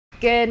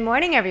Good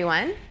morning,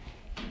 everyone.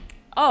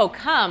 Oh,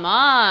 come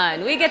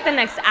on. We get the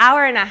next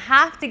hour and a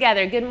half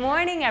together. Good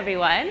morning,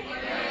 everyone. Good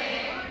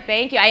morning.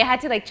 Thank you. I had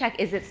to check,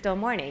 is it still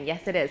morning?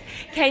 Yes, it is.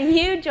 Can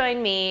you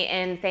join me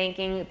in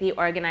thanking the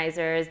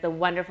organizers, the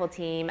wonderful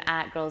team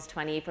at Girls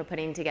 20 for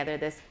putting together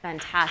this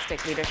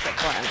fantastic leadership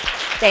forum?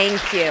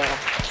 Thank you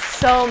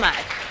so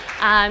much.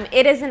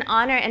 It is an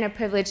honor and a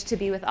privilege to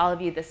be with all of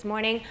you this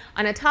morning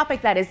on a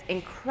topic that is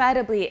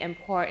incredibly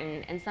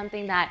important and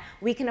something that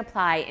we can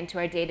apply into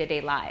our day-to-day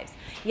lives.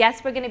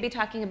 Yes, we're going to be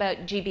talking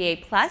about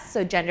GBA+,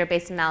 so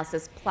Gender-Based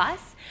Analysis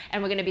Plus,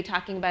 and we're going to be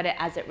talking about it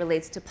as it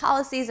relates to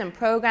policies and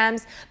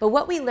programs. But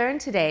what we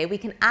learned today, we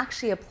can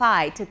actually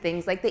apply to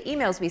things like the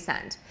emails we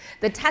send,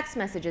 the text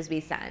messages we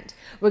send.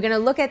 We're going to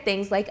look at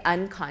things like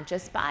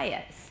unconscious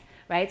bias.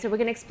 Right? So we're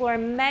going to explore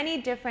many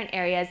different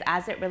areas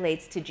as it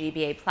relates to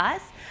GBA+,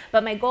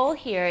 but my goal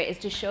here is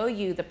to show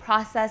you the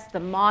process, the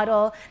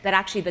model that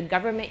actually the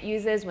government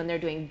uses when they're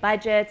doing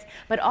budgets,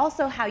 but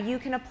also how you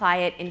can apply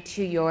it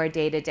into your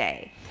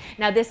day-to-day.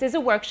 Now, this is a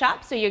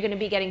workshop, so you're going to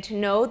be getting to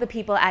know the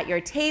people at your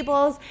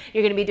tables.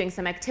 You're going to be doing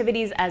some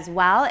activities as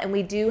well, and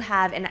we do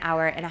have an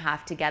hour and a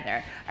half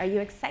together. Are you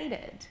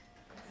excited?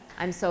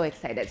 I'm so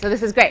excited. So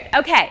this is great.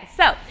 Okay,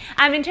 so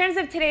in terms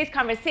of today's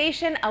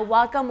conversation, a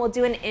welcome. We'll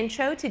do an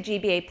intro to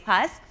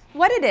GBA+,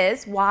 what it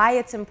is, why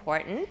it's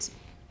important,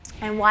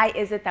 and why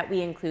is it that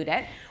we include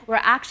it. We're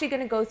actually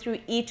going to go through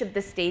each of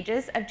the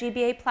stages of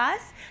GBA+,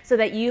 so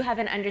that you have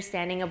an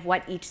understanding of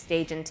what each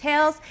stage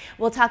entails.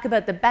 We'll talk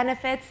about the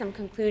benefits, some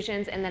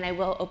conclusions, and then I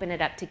will open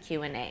it up to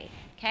Q&A.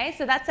 Okay,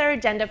 so that's our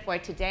agenda for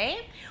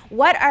today.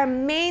 What our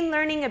main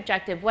learning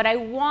objective, what I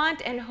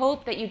want and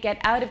hope that you get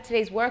out of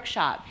today's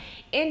workshop,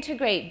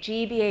 integrate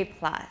GBA+.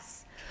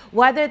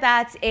 Whether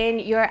that's in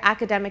your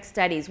academic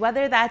studies,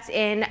 whether that's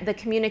in the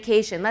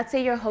communication, let's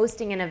say you're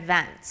hosting an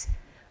event,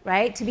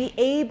 right? To be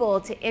able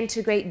to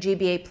integrate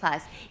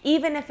GBA+,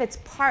 even if it's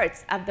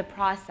parts of the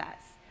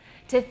process.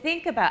 To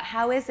think about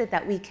how is it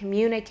that we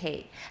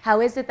communicate,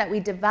 how is it that we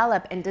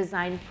develop and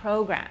design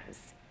programs.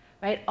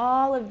 Right?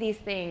 All of these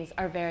things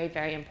are very,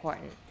 very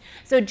important.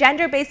 So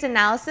gender-based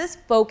analysis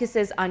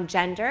focuses on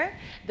gender.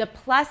 The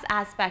plus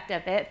aspect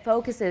of it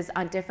focuses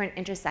on different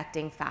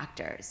intersecting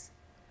factors.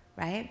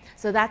 Right?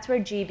 So that's where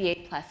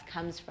GBA+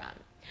 comes from.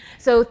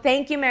 So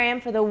thank you,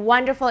 Miriam, for the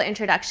wonderful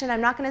introduction. I'm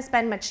not going to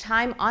spend much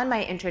time on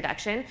my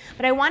introduction,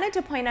 but I wanted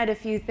to point out a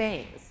few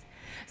things.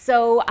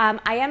 So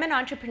I am an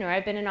entrepreneur.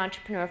 I've been an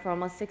entrepreneur for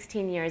almost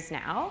 16 years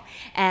now.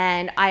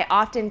 And I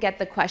often get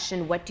the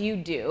question, what do you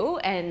do?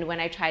 And when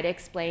I try to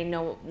explain,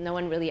 no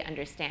one really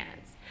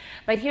understands.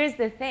 But here's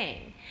the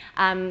thing.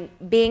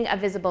 Being a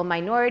visible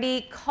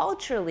minority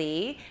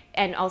culturally,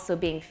 and also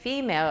being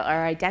female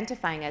or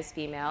identifying as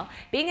female,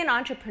 being an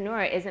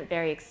entrepreneur isn't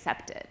very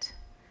accepted.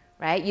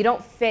 Right? You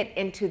don't fit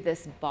into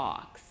this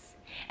box.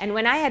 And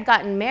when I had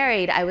gotten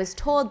married, I was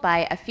told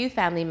by a few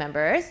family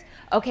members,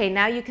 okay,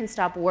 now you can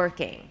stop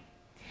working.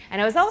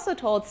 And I was also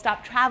told,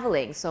 stop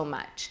traveling so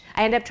much.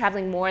 I ended up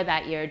traveling more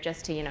that year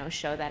just to,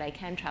 show that I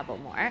can travel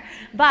more.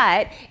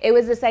 But it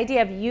was this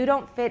idea of you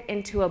don't fit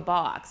into a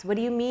box. What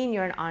do you mean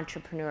you're an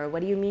entrepreneur?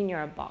 What do you mean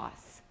you're a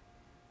boss?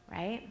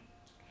 Right?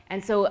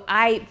 And so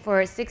I,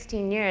 for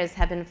 16 years,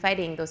 have been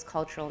fighting those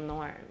cultural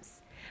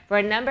norms. For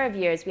a number of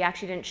years, we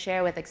actually didn't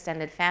share with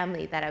extended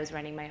family that I was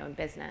running my own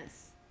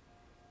business.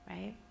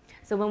 Right?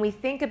 So when we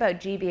think about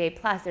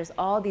GBA+, there's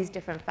all these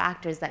different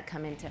factors that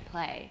come into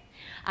play.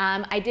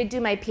 I did do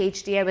my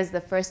PhD. I was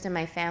the first in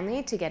my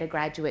family to get a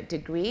graduate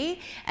degree,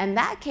 and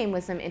that came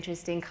with some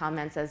interesting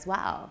comments as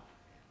well.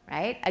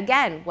 Right?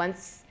 Again,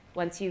 once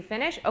you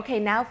finish, okay,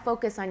 now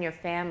focus on your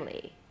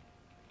family.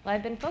 Well,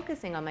 I've been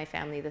focusing on my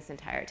family this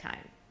entire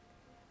time.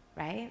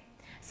 Right?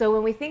 So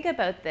when we think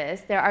about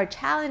this, there are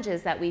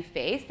challenges that we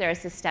face. There are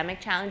systemic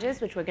challenges,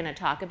 which we're going to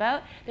talk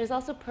about. There's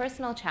also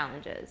personal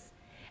challenges.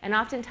 And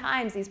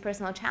oftentimes, these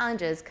personal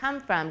challenges come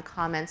from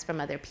comments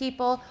from other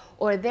people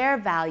or their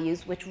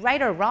values, which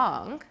right or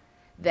wrong,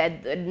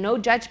 no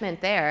judgment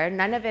there.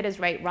 None of it is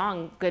right,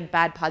 wrong, good,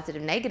 bad,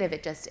 positive, negative.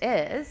 It just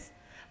is.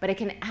 But it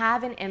can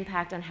have an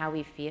impact on how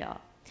we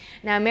feel.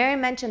 Now, Mary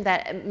mentioned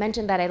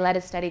that I led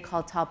a study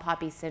called Tall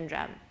Poppy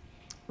Syndrome.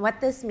 What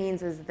this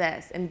means is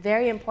this, and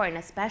very important,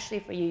 especially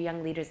for you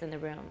young leaders in the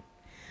room.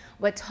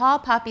 What Tall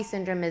Poppy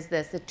Syndrome is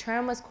this. The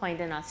term was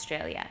coined in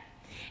Australia.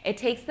 It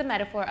takes the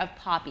metaphor of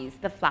poppies,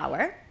 the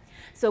flower.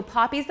 So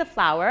poppies, the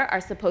flower,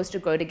 are supposed to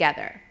grow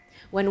together.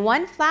 When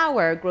one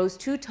flower grows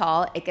too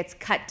tall, it gets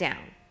cut down.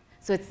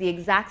 So it's the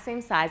exact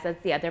same size as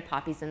the other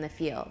poppies in the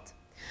field.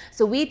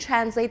 So we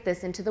translate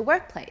this into the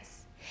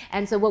workplace.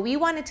 And so what we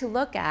wanted to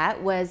look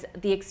at was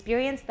the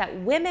experience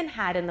that women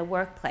had in the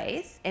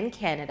workplace in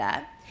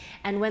Canada.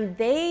 And when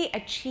they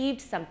achieved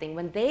something,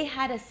 when they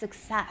had a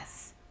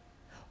success,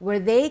 were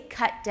they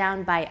cut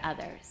down by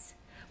others?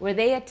 Were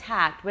they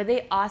attacked? Were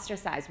they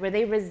ostracized? Were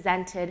they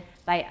resented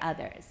by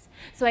others?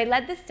 So I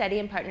led this study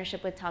in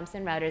partnership with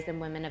Thomson Reuters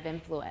and Women of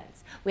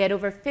Influence. We had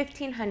over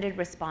 1,500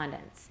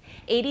 respondents.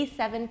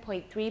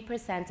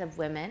 87.3% of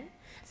women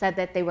said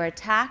that they were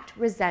attacked,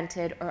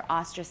 resented, or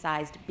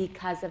ostracized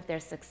because of their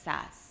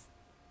success.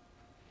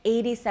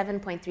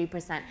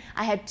 87.3%.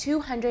 I had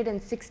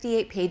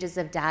 268 pages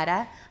of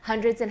data,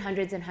 hundreds and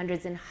hundreds and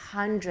hundreds and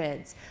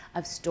hundreds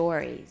of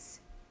stories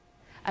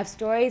of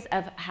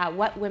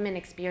what women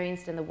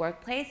experienced in the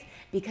workplace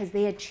because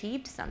they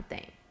achieved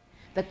something.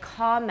 The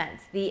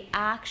comments, the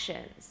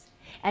actions,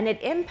 and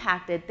it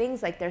impacted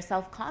things like their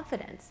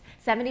self-confidence.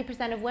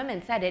 70% of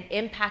women said it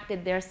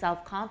impacted their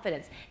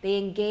self-confidence. They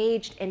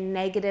engaged in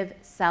negative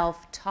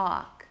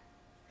self-talk.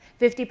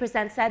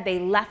 50% said they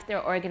left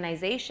their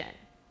organization,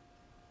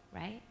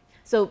 right?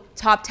 So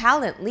top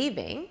talent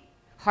leaving,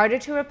 harder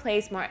to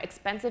replace, more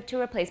expensive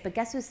to replace, but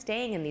guess who's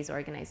staying in these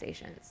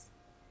organizations?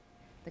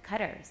 The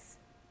cutters.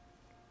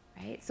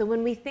 Right? So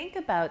when we think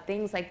about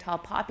things like tall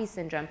poppy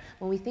syndrome,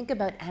 when we think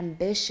about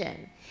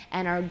ambition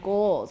and our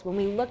goals, when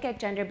we look at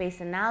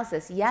gender-based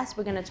analysis, yes,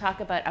 we're going to talk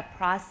about a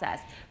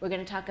process. We're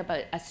going to talk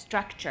about a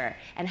structure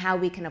and how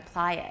we can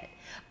apply it.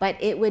 But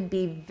it would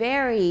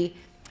be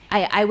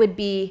I would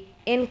be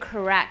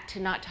incorrect to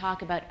not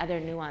talk about other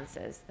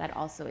nuances that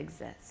also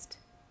exist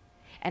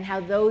and how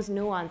those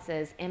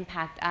nuances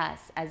impact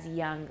us as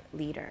young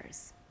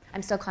leaders.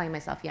 I'm still calling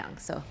myself young,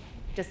 so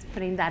just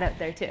putting that out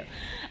there too.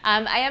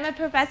 I am a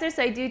professor,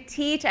 so I do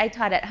teach. I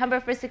taught at Humber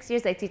for 6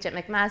 years. I teach at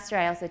McMaster.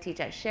 I also teach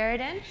at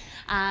Sheridan.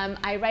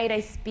 I write, I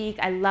speak.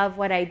 I love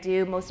what I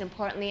do. Most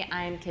importantly,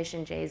 I'm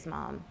Kishan Jay's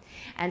mom.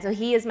 And so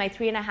he is my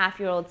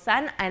 3.5-year-old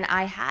son, and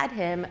I had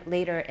him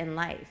later in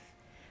life,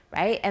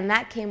 right? And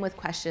that came with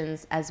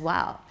questions as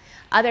well.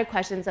 Other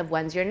questions of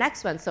when's your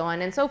next one, so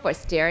on and so forth.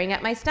 Staring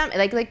at my stomach.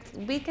 Like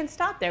we can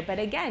stop there, but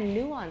again,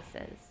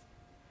 nuances,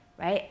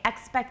 right?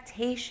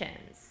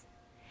 Expectations.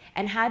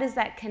 And how does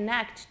that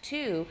connect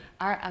to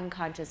our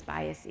unconscious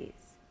biases?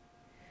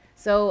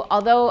 So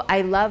although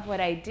I love what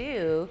I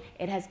do,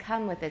 it has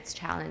come with its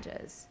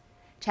challenges.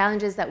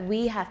 Challenges that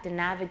we have to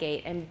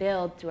navigate and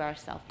build through our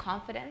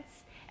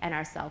self-confidence and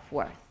our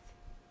self-worth.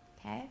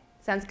 Okay?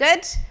 Sounds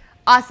good?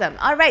 Awesome.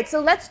 All right, so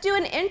let's do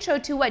an intro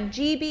to what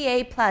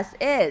GBA Plus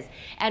is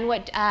and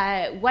what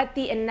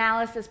the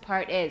analysis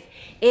part is.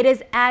 It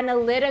is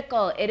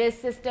analytical, it is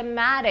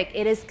systematic,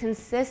 it is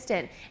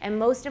consistent, and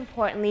most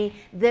importantly,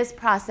 this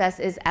process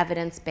is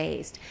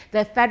evidence-based.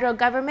 The federal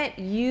government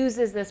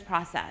uses this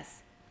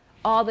process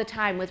all the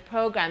time with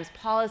programs,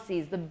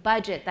 policies, the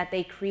budget that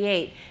they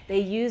create. They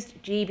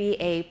used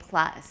GBA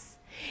Plus.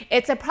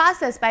 It's a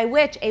process by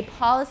which a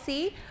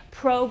policy,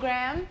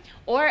 program,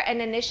 or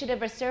an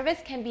initiative or service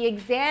can be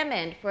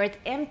examined for its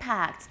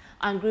impacts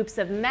on groups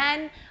of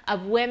men,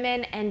 of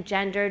women, and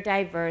gender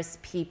diverse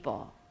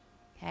people.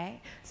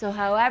 Okay? So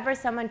however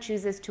someone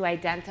chooses to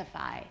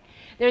identify.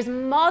 There's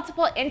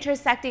multiple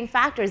intersecting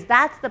factors.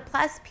 That's the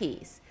plus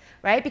piece,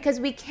 right? Because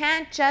we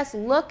can't just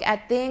look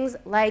at things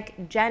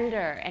like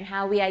gender and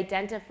how we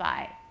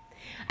identify.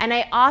 And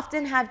I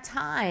often have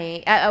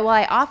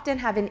I often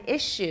have an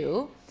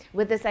issue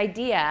with this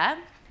idea,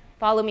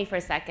 follow me for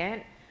a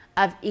second,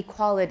 of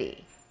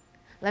equality.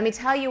 Let me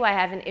tell you why I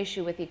have an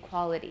issue with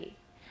equality.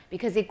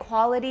 Because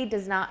equality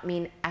does not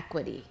mean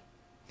equity.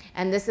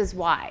 And this is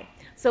why.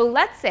 So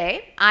let's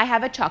say I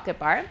have a chocolate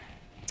bar.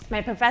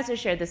 My professor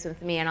shared this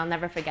with me, and I'll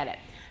never forget it.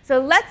 So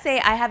let's say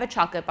I have a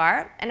chocolate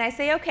bar, and I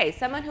say, okay,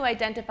 someone who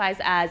identifies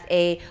as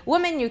a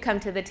woman, you come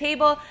to the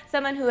table.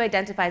 Someone who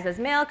identifies as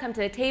male, come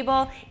to the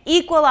table.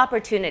 Equal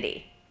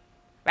opportunity,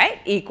 right?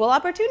 Equal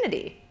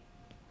opportunity.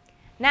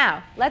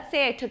 Now, let's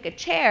say I took a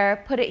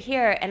chair, put it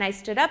here, and I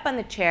stood up on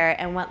the chair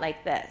and went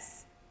like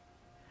this.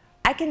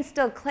 I can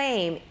still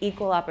claim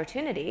equal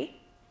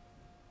opportunity,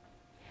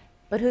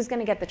 but who's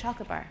going to get the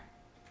chocolate bar?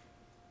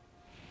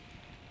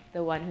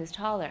 The one who's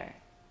taller.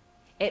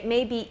 It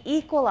may be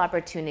equal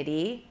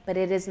opportunity, but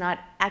it is not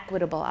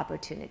equitable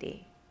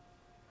opportunity.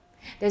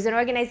 There's an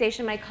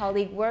organization my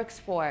colleague works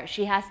for.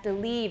 She has to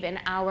leave an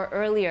hour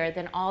earlier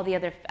than all the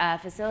other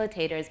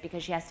facilitators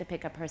because she has to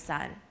pick up her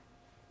son.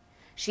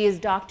 She is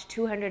docked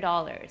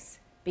 $200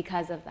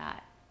 because of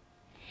that.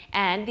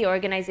 And the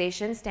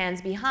organization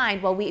stands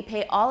behind, well, we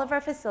pay all of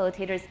our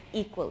facilitators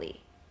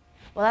equally.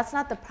 Well, that's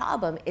not the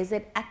problem. Is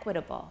it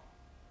equitable?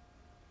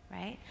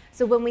 Right?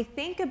 So when we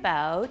think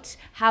about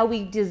how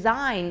we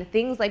design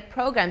things like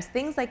programs,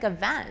 things like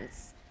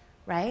events,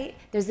 right?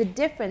 There's a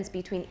difference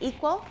between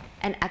equal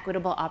and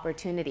equitable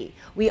opportunity.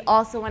 We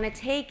also want to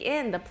take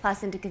in the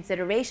plus into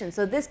consideration.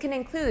 So this can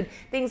include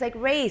things like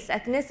race,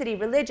 ethnicity,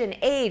 religion,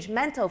 age,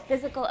 mental,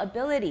 physical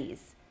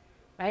abilities,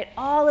 right?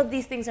 All of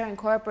these things are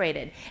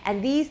incorporated.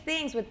 And these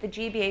things with the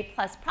GBA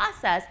Plus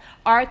process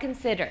are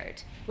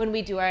considered when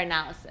we do our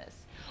analysis.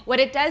 What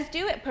it does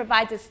do, it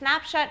provides a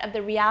snapshot of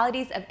the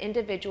realities of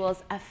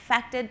individuals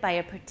affected by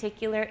a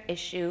particular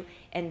issue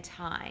in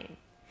time.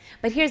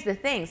 But here's the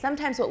thing,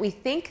 sometimes what we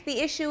think the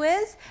issue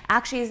is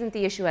actually isn't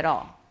the issue at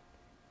all,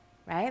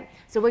 right?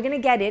 So we're going to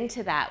get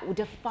into that, we're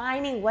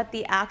defining what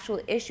the actual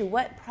issue,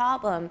 what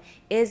problem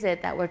is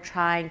it that we're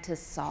trying to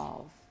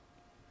solve,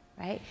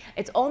 right?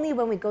 It's only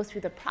when we go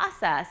through the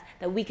process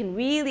that we can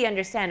really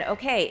understand,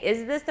 okay,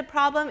 is this the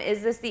problem,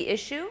 is this the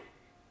issue,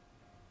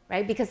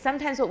 right? Because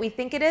sometimes what we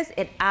think it is,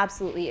 it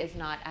absolutely is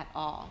not at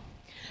all.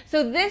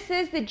 So this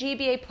is the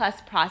GBA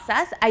Plus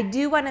process. I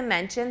do want to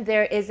mention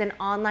there is an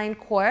online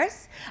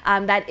course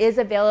that is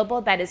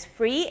available that is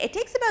free. It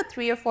takes about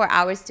 3 or 4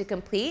 hours to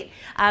complete.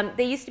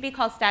 They used to be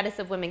called Status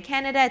of Women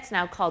Canada. It's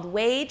now called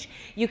WAGE.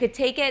 You could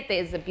take it.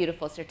 There's a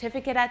beautiful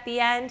certificate at the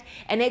end,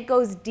 and it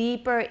goes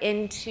deeper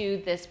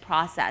into this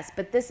process.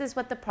 But this is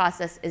what the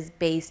process is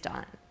based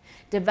on.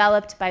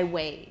 Developed by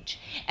WAGE.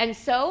 And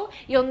so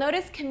you'll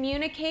notice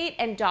communicate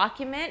and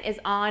document is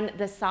on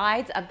the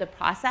sides of the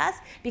process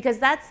because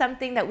that's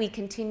something that we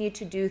continue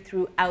to do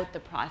throughout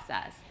the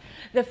process.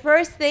 The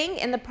first thing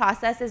in the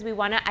process is we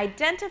want to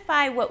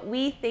identify what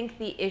we think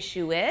the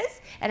issue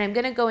is, and I'm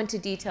going to go into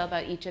detail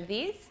about each of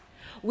these.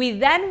 We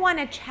then want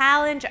to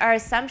challenge our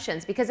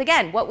assumptions because,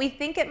 again, what we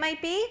think it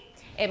might be,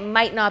 it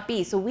might not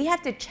be. So we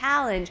have to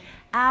challenge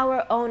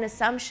our own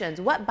assumptions.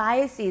 What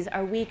biases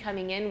are we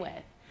coming in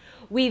with?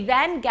 We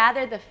then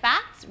gather the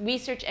facts,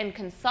 research and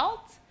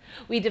consult.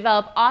 We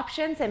develop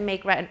options and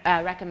make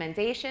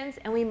recommendations,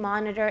 and we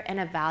monitor and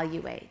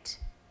evaluate,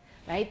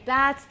 right?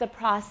 That's the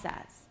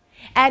process.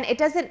 And it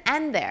doesn't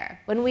end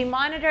there. When we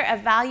monitor,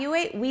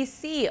 evaluate, we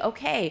see,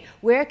 okay,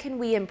 where can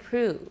we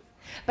improve?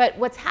 But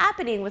what's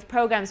happening with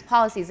programs,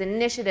 policies,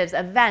 initiatives,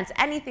 events,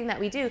 anything that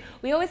we do,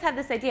 we always have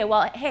this idea,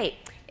 well, hey,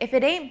 if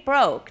it ain't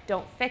broke,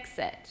 don't fix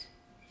it.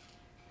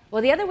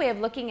 Well, the other way of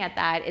looking at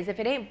that is if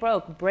it ain't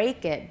broke,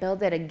 break it,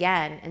 build it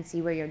again, and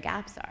see where your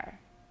gaps are,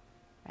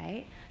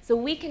 right? So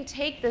we can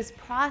take this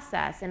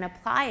process and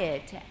apply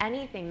it to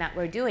anything that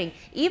we're doing.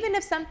 Even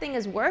if something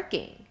is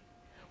working,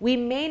 we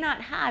may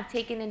not have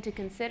taken into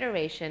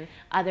consideration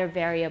other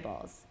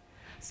variables.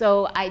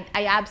 So I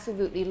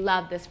absolutely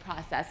love this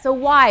process. So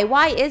why?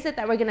 Why is it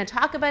that we're going to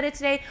talk about it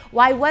today?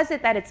 Why was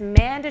it that it's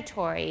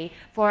mandatory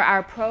for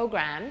our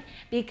program?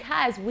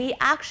 Because we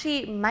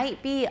actually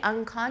might be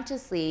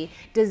unconsciously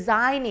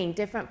designing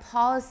different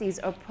policies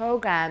or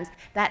programs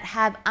that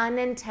have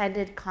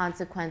unintended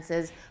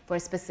consequences for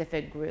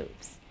specific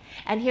groups.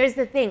 And here's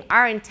the thing,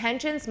 our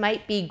intentions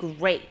might be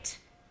great,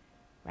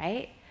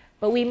 right?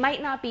 But we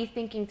might not be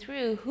thinking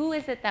through who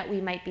is it that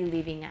we might be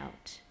leaving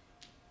out.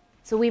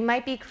 So we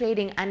might be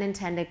creating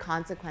unintended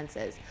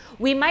consequences.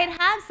 We might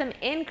have some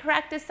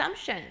incorrect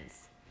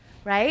assumptions,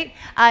 right?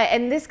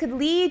 And this could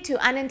lead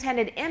to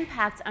unintended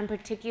impacts on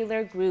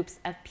particular groups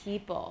of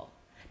people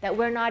that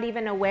we're not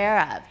even aware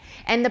of.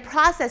 And the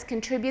process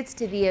contributes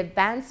to the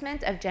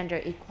advancement of gender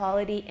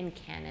equality in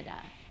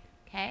Canada,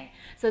 okay?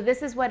 So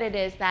this is what it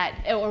is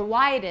that, or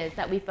why it is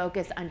that we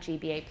focus on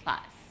GBA+.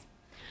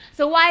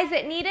 So why is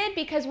it needed?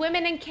 Because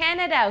women in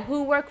Canada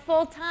who work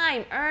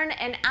full-time earn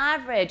an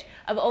average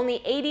of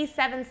only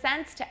 87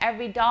 cents to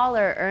every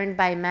dollar earned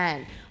by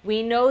men.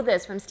 We know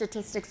this from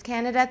Statistics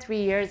Canada 3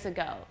 years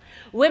ago.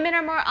 Women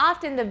are more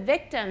often the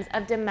victims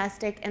of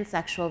domestic and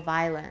sexual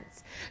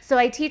violence. So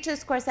I teach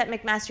this course at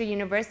McMaster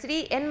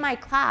University. In my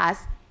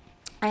class,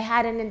 I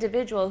had an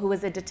individual who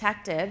was a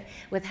detective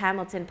with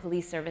Hamilton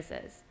Police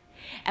Services.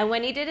 And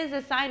when he did his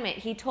assignment,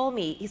 he told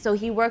me, so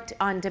he worked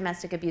on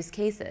domestic abuse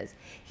cases.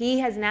 He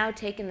has now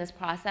taken this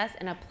process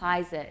and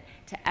applies it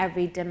to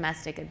every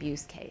domestic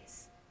abuse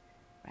case,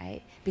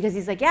 right? Because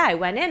he's like, yeah, I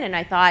went in and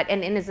I thought,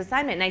 and in his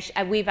assignment,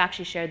 and we've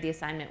actually shared the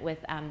assignment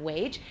with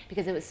WAGE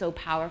because it was so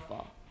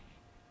powerful,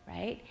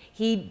 right?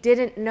 He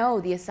didn't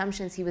know the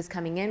assumptions he was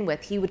coming in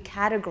with. He would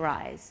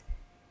categorize.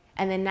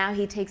 And then now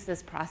he takes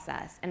this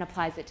process and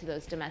applies it to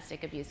those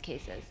domestic abuse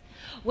cases.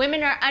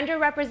 Women are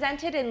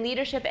underrepresented in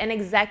leadership and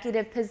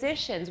executive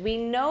positions. We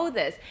know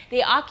this.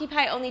 They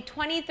occupy only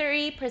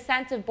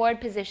 23% of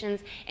board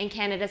positions in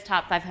Canada's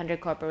top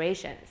 500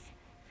 corporations.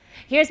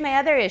 Here's my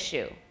other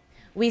issue.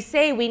 We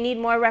say we need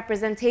more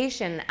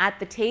representation at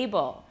the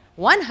table.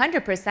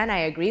 100% I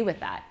agree with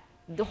that.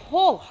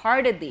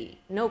 Wholeheartedly,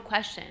 no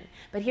question.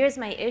 But here's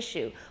my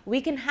issue. We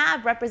can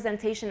have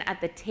representation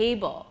at the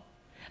table.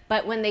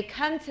 But when they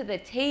come to the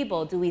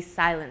table, do we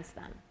silence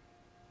them,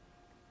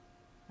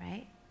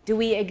 right? Do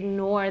we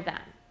ignore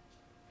them?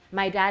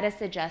 My data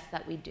suggests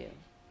that we do,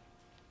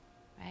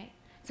 right?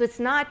 So it's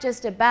not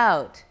just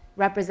about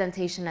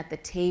representation at the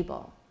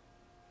table.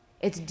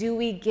 It's do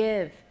we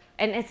give,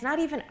 and it's not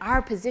even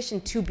our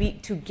position to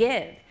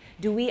give.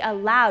 Do we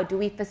allow, do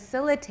we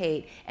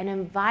facilitate an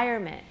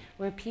environment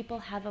where people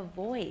have a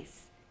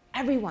voice?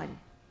 Everyone.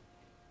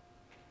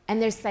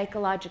 And there's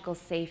psychological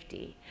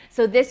safety.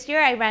 So this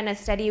year I ran a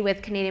study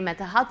with Canadian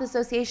Mental Health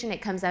Association.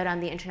 It comes out on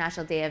the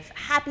International Day of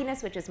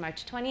Happiness, which is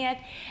March 20th.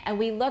 And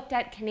we looked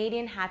at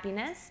Canadian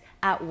happiness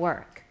at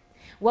work.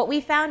 What we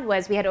found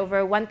was we had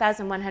over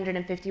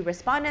 1,150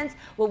 respondents.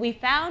 What we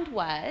found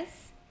was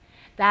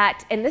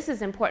that, and this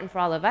is important for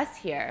all of us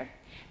here,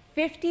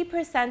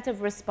 50%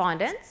 of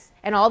respondents,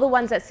 and all the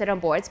ones that sit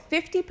on boards,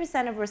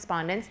 50% of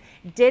respondents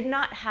did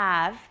not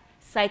have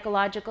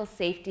psychological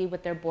safety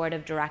with their board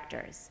of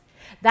directors.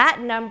 That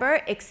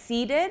number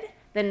exceeded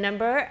the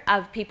number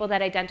of people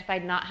that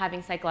identified not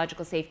having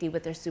psychological safety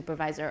with their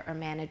supervisor or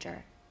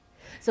manager.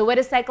 So what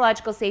does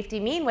psychological safety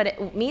mean? What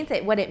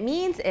it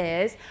means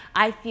is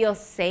I feel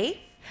safe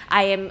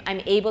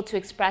I'm able to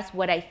express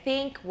what I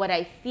think, what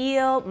I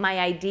feel, my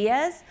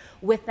ideas,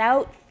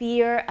 without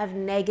fear of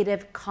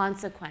negative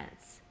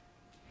consequence.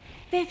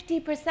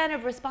 50%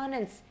 of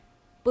respondents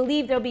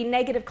believe there'll be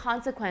negative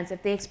consequence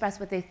if they express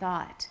what they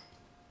thought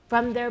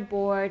from their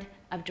board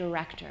of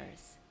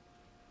directors.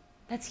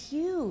 That's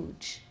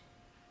huge,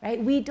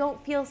 right? We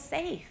don't feel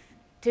safe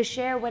to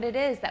share what it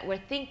is that we're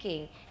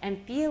thinking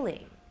and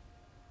feeling,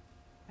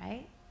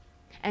 right?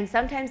 And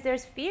sometimes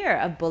there's fear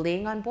of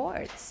bullying on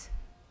boards,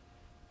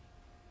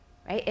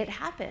 right? It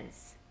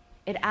happens.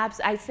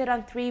 I sit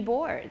on 3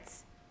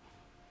 boards.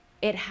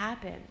 It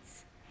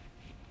happens.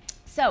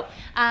 So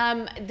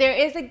there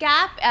is a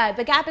gap.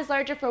 The gap is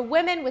larger for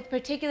women with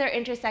particular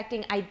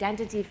intersecting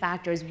identity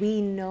factors.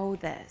 We know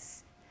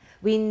this.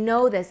 We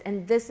know this,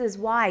 and this is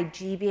why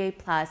GBA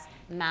Plus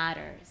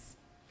matters.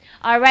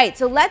 All right,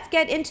 so let's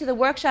get into the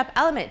workshop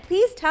element.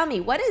 Please tell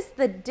me, what is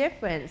the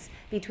difference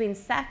between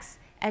sex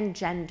and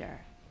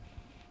gender?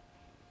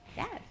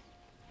 Yes.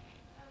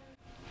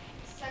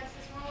 Sex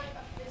is more like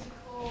a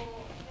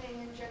physical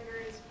thing, and gender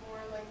is more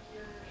like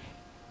your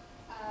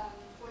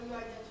what you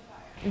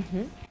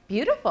identify as.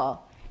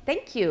 Beautiful.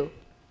 Thank you.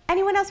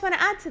 Anyone else want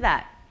to add to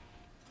that?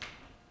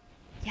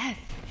 Yes.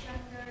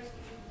 Gender is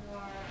more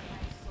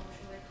like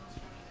socially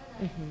constructed,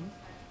 and like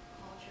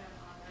culture and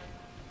honor.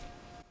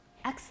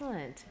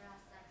 Excellent.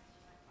 Whereas sex is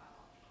just like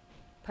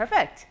biological.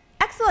 Perfect.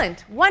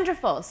 Excellent.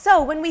 Wonderful.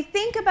 So when we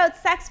think about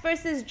sex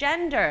versus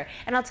gender,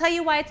 and I'll tell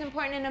you why it's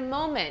important in a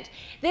moment,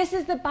 this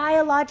is the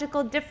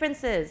biological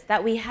differences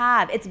that we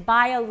have. It's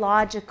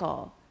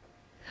biological.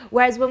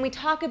 Whereas when we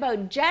talk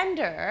about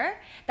gender,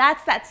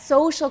 that's that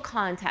social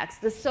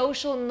context, the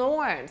social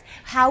norms,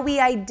 how we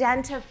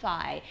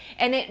identify.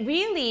 And it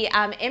really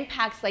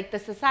impacts like the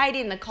society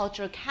and the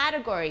cultural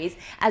categories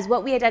as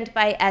what we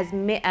identify as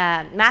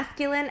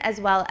masculine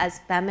as well as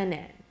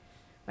feminine.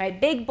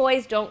 Right? Big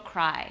boys don't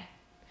cry.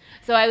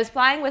 So I was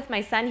flying with my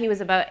son. He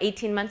was about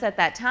 18 months at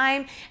that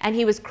time, and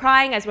he was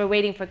crying as we're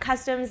waiting for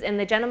customs, and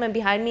the gentleman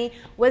behind me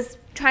was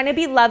trying to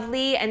be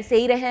lovely and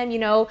say to him, you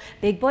know,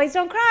 big boys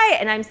don't cry.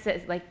 And I'm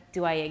like,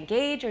 do I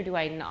engage or do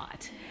I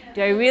not?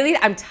 Do I really?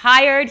 I'm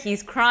tired.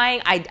 He's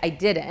crying. I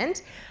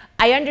didn't.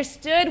 I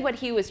understood what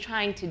he was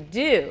trying to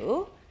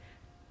do,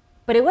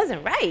 but it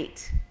wasn't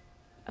right.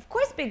 Of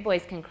course big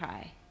boys can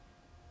cry,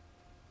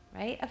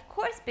 right? Of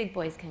course big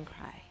boys can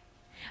cry.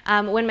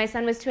 When my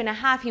son was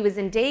 2.5, he was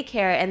in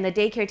daycare, and the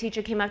daycare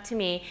teacher came up to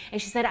me,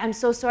 and she said, I'm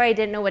so sorry, I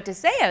didn't know what to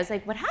say. I was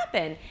like, what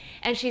happened?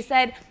 And she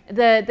said,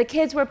 the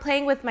kids were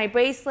playing with my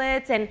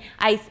bracelets, and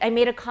I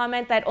made a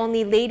comment that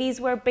only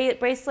ladies wear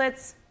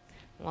bracelets.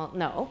 Well,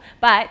 no,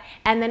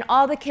 and then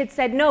all the kids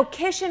said, no,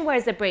 Kishan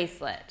wears a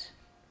bracelet.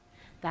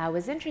 That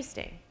was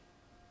interesting,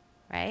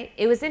 right?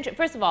 It was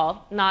first of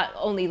all, not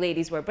only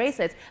ladies wear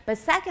bracelets, but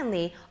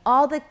secondly,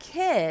 all the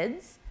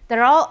kids that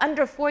are all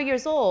under 4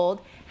 years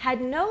old had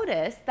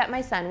noticed that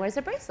my son wears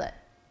a bracelet.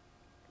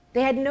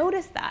 They had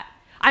noticed that.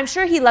 I'm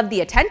sure he loved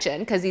the attention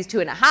because he's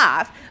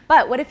 2.5,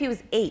 but what if he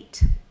was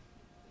 8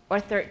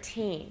 or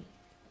 13,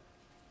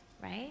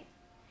 right?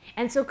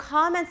 And so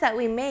comments that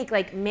we make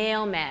like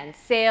mailman,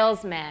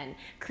 salesman,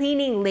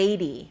 cleaning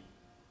lady,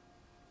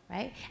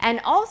 right? And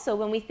also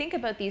when we think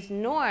about these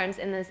norms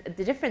and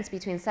the difference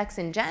between sex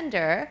and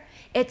gender,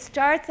 it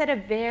starts at a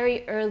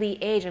very early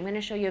age. I'm going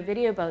to show you a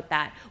video about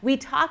that. We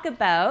talk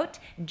about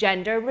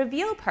gender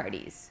reveal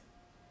parties.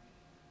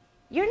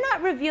 You're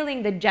not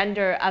revealing the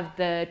gender of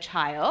the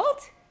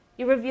child.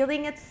 You're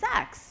revealing its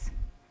sex.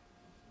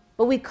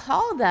 But we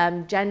call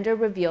them gender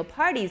reveal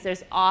parties.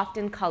 There's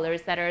often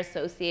colors that are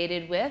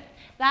associated with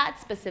that,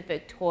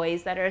 specific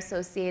toys that are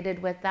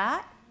associated with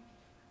that,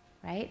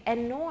 right?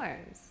 And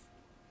norms.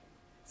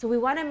 So we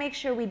want to make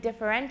sure we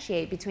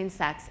differentiate between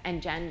sex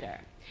and gender.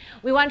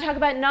 We want to talk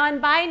about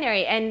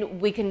non-binary, and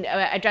we can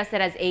address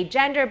it as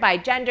agender,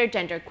 bigender,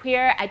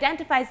 genderqueer,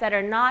 identifies that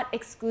are not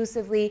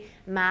exclusively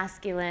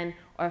masculine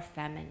or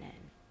feminine.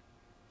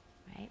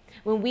 Right?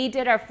 When we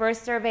did our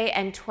first survey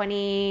in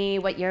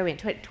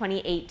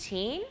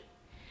 2018,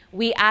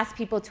 we asked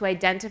people to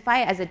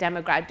identify as a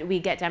demographic. We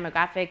get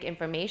demographic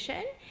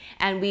information,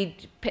 and we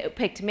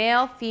picked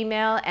male,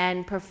 female,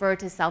 and prefer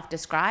to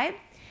self-describe.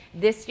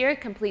 This year,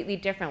 completely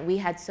different. We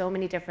had so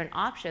many different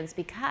options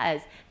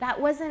because that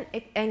wasn't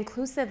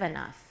inclusive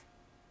enough,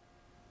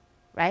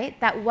 right?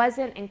 That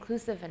wasn't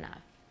inclusive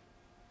enough.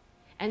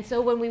 And so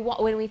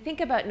when we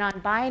think about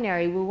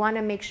non-binary, we want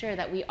to make sure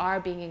that we are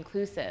being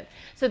inclusive.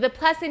 So the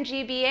plus in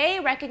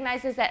GBA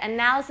recognizes that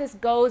analysis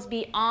goes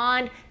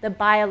beyond the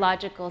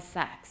biological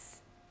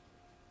sex,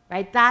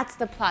 right? That's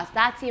the plus.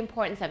 That's the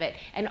importance of it.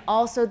 And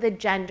also the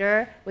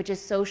gender, which is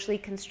socially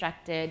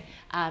constructed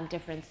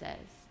differences.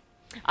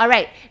 All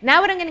right, now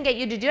what I'm going to get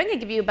you to do, I'm going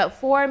to give you about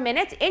 4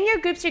 minutes. In your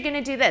groups, you're going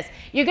to do this.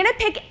 You're going to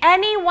pick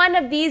any one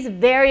of these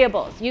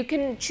variables. You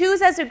can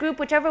choose as a group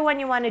whichever one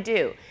you want to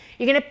do.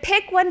 You're going to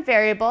pick one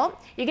variable.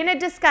 You're going to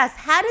discuss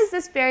how does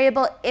this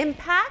variable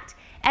impact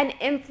and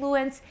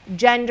influence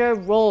gender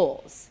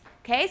roles.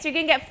 Okay, so you're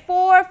going to get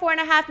 4,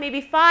 4.5, maybe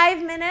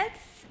 5 minutes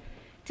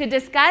to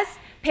discuss.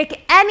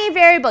 Pick any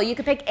variable. You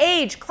could pick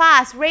age,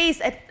 class, race,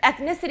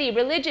 ethnicity,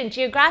 religion,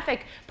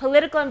 geographic,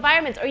 political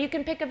environments, or you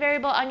can pick a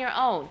variable on your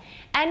own.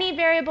 Any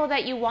variable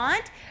that you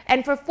want,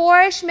 and for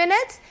 4-ish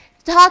minutes,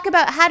 talk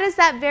about how does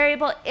that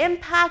variable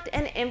impact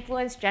and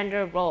influence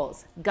gender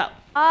roles. Go.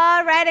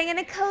 All right, I'm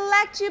going to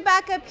collect you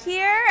back up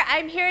here.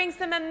 I'm hearing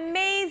some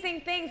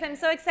amazing things. I'm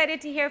so excited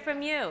to hear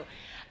from you.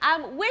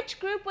 Which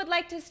group would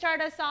like to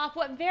start us off?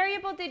 What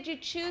variable did you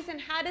choose,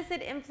 and how does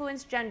it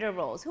influence gender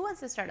roles? Who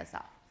wants to start us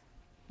off?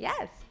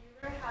 Yes.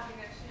 We were having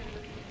actually a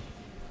really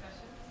interesting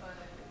discussion, so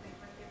I'd like to thank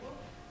my table,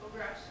 but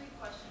we're actually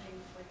questioning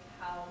like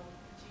how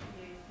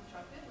GPA is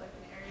constructed, like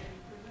an area of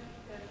improvement,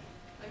 because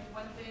like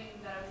one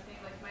thing that I was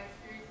saying, like my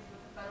experiences with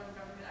the federal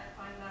government, I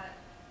find that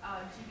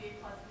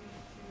GPA plus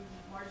leads to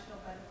marginal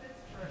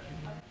benefits for other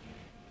people.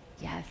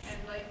 Yes.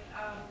 And like,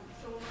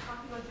 so when we're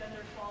talking about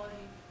gender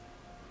equality,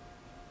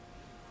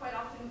 quite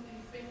often in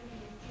these spaces, in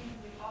these teams,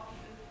 in these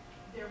offices,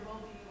 there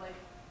will be like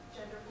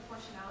gender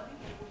proportionality,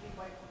 there will be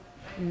white women.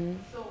 Right?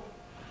 So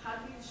how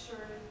do we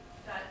ensure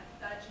that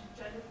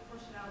gender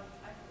proportionality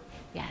is equitable?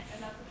 Yes.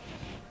 And that's the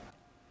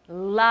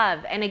question.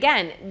 Love. And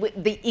again,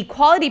 the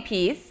equality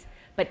piece,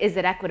 but is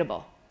it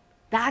equitable?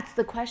 That's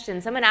the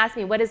question. Someone asked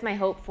me, what is my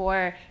hope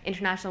for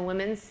International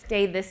Women's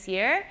Day this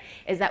year?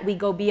 Is that we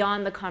go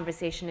beyond the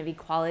conversation of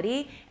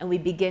equality and we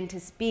begin to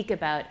speak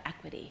about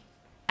equity.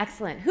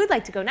 Excellent. Who'd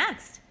like to go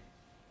next?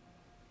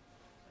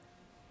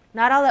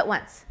 Not all at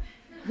once.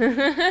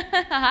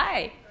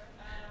 Hi.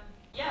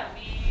 Yeah,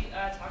 we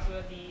talked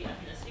about the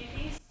ethnicity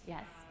piece.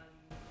 Yes.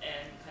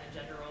 And kind of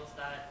gender roles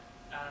that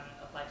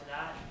apply to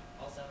that.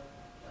 Also,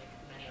 like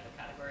many other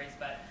categories.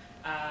 But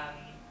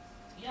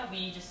yeah,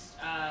 we just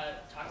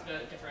talked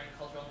about different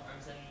cultural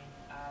norms and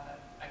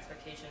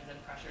expectations and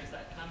pressures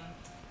that come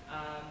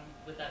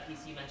with that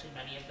piece. You mentioned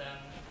many of them.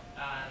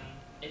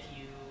 If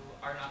you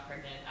are not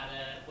pregnant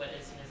at what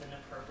is seen as an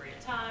appropriate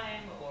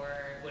time,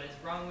 or what is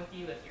wrong with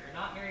you if you're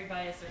not married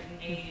by a certain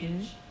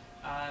age.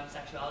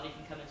 Sexuality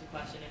can come into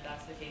question if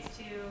that's the case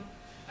too.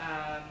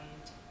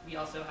 We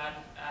also had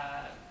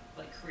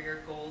like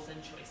career goals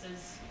and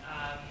choices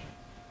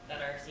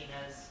that are seen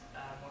as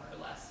more or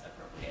less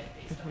appropriate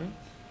based on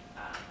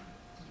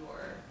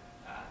your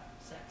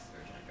sex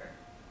or gender.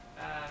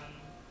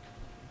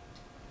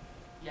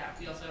 Yeah,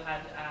 we also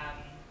had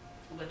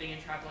living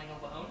and traveling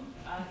alone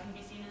can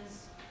be seen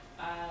as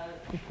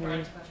brought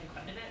into question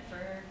quite a bit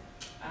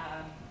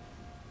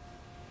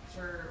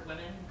for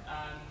women.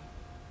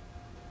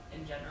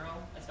 In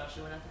general,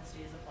 especially when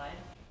ethnicity is applied.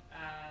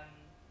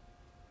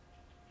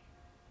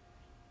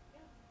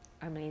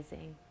 Yeah.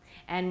 Amazing.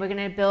 And we're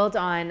going to build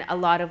on a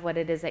lot of what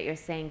it is that you're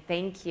saying.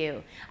 Thank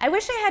you. I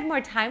wish I had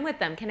more time with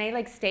them. Can I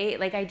like stay?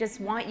 Like I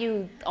just want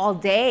you all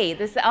day.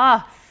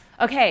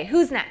 Okay.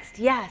 Who's next?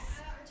 Yes.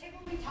 At our table,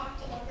 we talked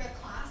a little bit of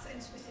class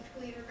and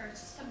specifically in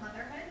regards to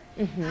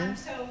motherhood.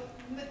 So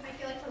I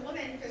feel like for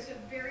women, there's a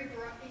very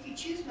broad, if you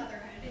choose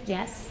motherhood and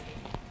Yes.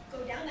 go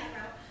down that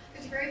route,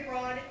 there's a very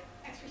broad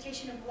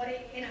expectation of what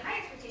it, and a high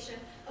expectation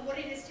of what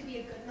it is to be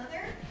a good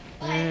mother.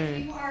 But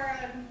if you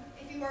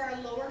are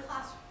a lower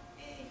class,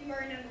 if you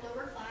are in a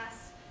lower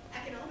class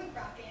economic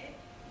bracket,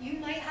 you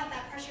might have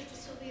that pressure to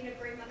still be a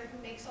great mother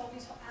who makes all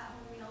these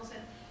at-home meals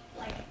and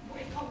like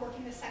it's called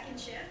working the second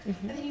shift.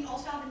 But then you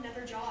also have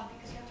another job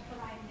because you have to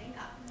provide an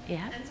income.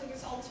 Yeah. And so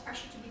there's all this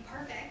pressure to be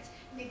perfect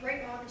and be a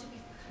great mom and to be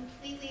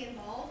completely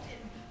involved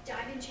and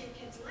dive into your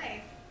kid's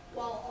life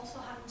while also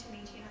having to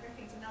maintain other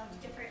things. And that was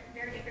different,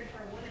 very different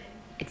for a woman.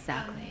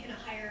 Exactly. In a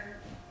higher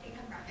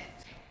income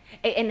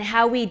bracket. And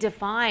how we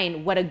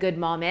define what a good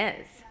mom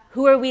is.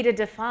 Who are we to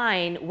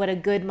define what a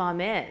good mom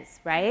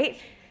is, right?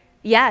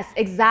 Yes,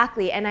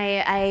 exactly. And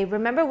I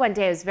remember one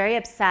day I was very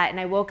upset and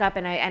I woke up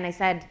and I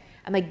said,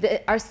 I'm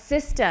like, our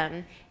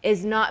system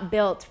is not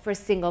built for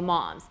single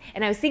moms.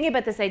 And I was thinking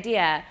about this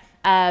idea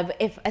of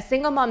if a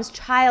single mom's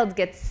child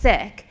gets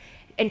sick,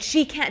 and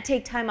she can't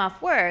take time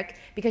off work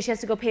because she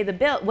has to go pay the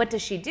bill, what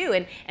does she do?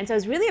 And so I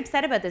was really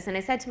upset about this, and I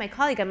said to my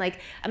colleague, I'm like,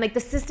 the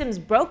system's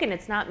broken,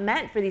 it's not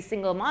meant for these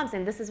single moms,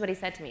 and this is what he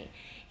said to me.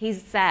 He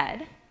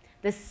said,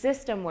 the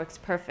system works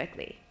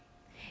perfectly.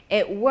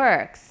 It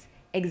works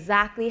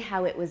exactly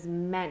how it was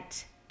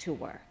meant to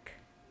work.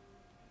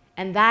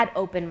 And that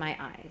opened my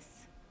eyes.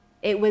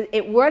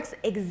 It works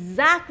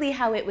exactly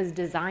how it was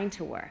designed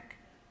to work,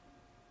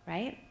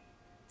 right?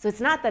 So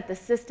it's not that the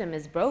system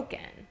is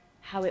broken,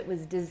 how it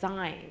was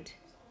designed,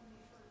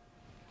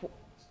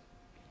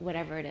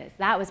 whatever it is.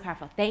 That was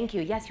powerful. Thank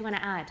you. Yes, you want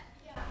to add?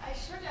 Yeah, I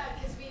just wanted to add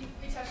because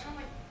we touched on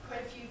like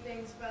quite a few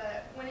things,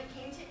 but when it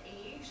came to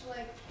age,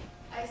 like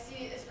I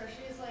see it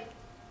especially as like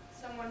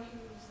someone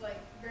who's like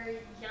very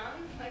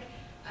young, like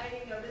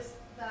I noticed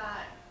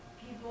that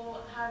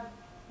people have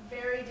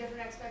very different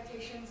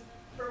expectations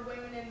for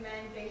women and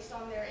men based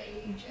on their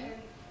age, and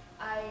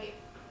I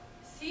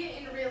see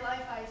it in real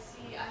life. I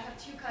have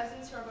two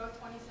cousins who are both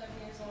 27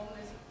 years old, and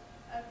there's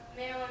a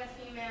male and a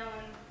female,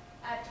 and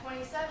at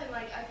 27,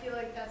 like I feel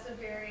like that's a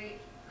very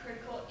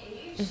critical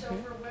age. So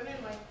for women,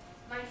 like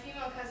my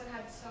female cousin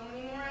had so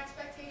many more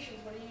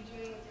expectations. What are you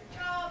doing with your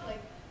job? Like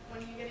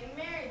when are you getting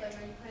married? Like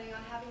are you planning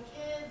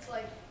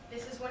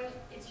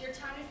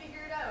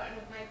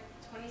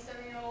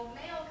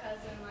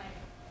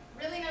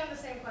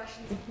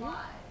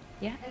apply.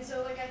 Yeah. And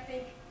so like I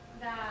think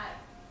that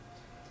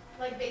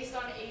like based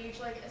on age,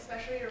 like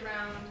especially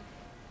around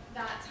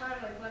that time,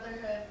 like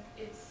motherhood,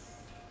 it's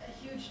a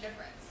huge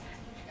difference. It's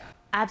a huge gap.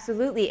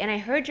 Absolutely. And I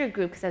heard your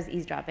group, because I was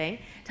eavesdropping,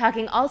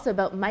 talking also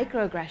about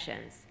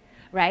microaggressions,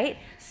 right?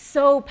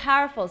 So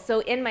powerful. So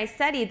in my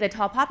study, the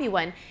tall poppy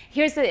one,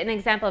 here's an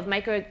example of a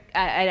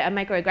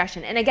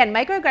microaggression. And again,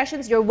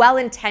 microaggressions, you're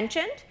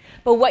well-intentioned,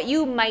 but what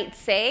you might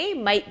say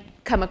might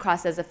come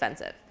across as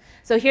offensive.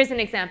 So here's an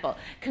example.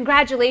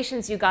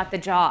 Congratulations, you got the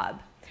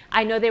job.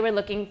 I know they were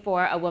looking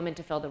for a woman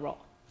to fill the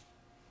role,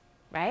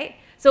 right?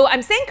 So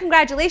I'm saying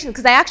congratulations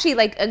because I actually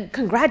like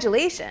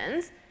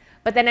congratulations,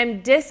 but then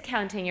I'm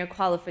discounting your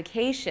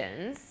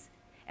qualifications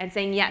and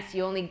saying, yes,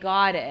 you only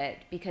got it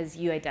because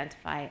you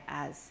identify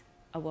as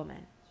a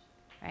woman,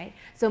 right?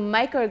 So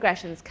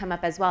microaggressions come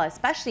up as well,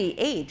 especially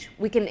age.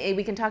 We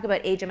can talk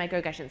about age and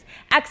microaggressions.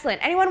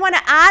 Excellent. Anyone want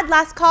to add?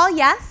 Last call,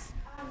 yes?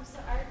 So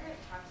our group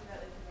talked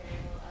about like the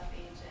variable of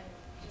age, and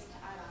just to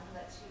add on to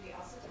that too, we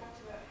also talked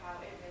about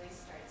how it really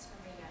starts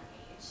from a young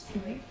age. So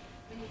like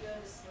when you go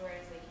to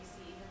stores, like you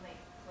see even like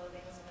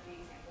clothing was one of the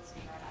examples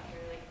we brought up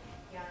here. Like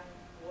young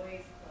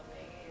boys'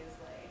 clothing is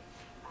like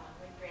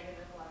branded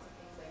with lots of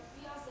things like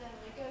be awesome,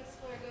 like go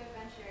explore, go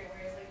adventure.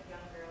 Whereas like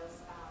young girls,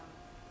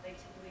 like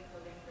typically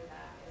clothing for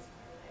them is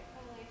more like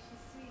like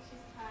she's sweet,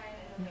 she's kind,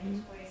 and then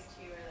like toys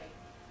too, or like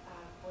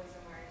boys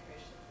are more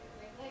encouraged to play with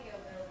like Lego,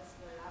 build,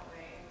 explore that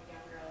way, and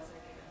young girls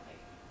are given like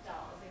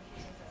dolls and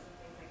kitchen sets and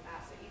things like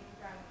that. So even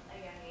from a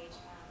young age,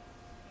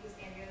 it was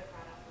Andrea that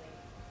brought up like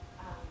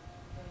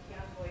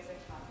young boys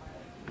are taught more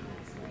like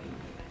that's where you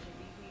can eventually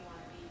be who you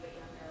want to be, but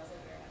young girls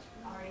are very much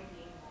already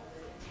being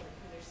molded into like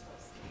who they're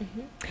supposed to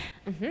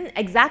be.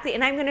 Exactly,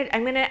 and I'm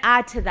gonna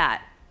add to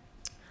that.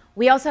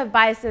 We also have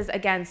biases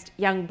against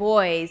young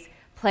boys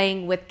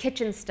playing with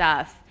kitchen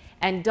stuff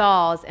and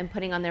dolls and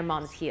putting on their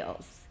mom's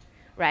heels,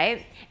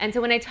 right? And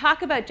so when I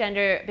talk about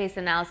gender-based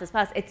analysis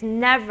plus, it's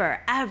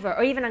never, ever,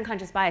 or even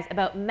unconscious bias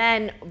about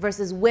men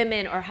versus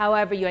women or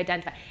however you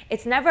identify.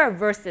 It's never a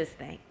versus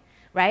thing,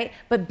 right?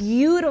 But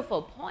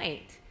beautiful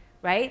point,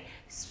 right?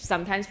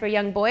 Sometimes for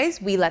young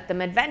boys, we let them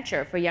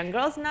adventure. For young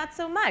girls, not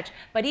so much.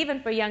 But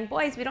even for young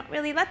boys, we don't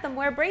really let them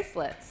wear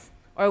bracelets.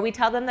 Or we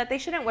tell them that they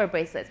shouldn't wear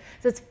bracelets.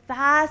 So it's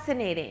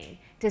fascinating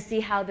to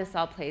see how this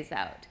all plays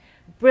out.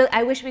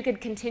 I wish we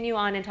could continue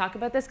on and talk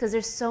about this because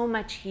there's so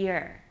much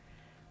here,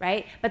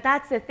 right? But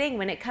that's the thing.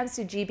 When it comes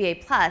to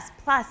GBA+,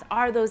 plus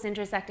are those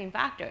intersecting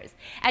factors.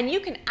 And you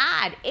can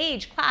add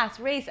age, class,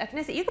 race,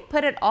 ethnicity. You could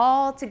put it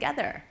all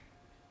together,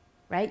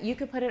 right? You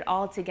could put it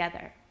all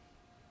together.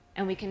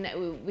 And we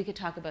could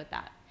talk about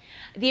that.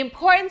 The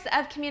importance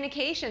of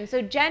communication.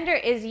 So gender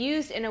is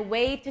used in a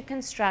way to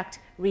construct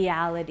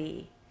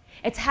reality.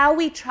 It's how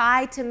we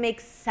try to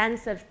make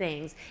sense of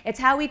things. It's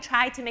how we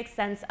try to make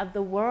sense of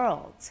the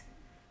world,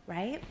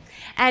 right?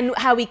 And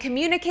how we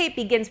communicate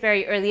begins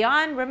very early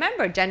on.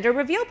 Remember, gender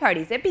reveal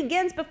parties. It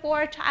begins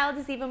before a child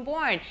is even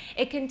born.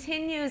 It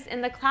continues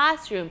in the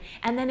classroom,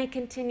 and then it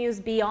continues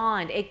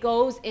beyond. It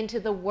goes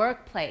into the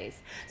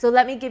workplace. So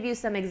let me give you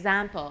some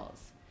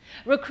examples.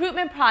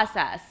 Recruitment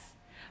process.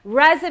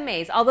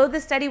 Resumes. Although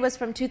the study was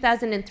from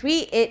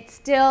 2003, it's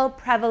still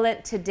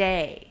prevalent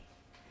today.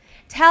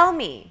 Tell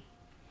me,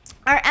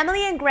 are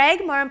Emily and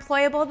Greg more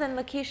employable than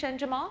Lakeisha and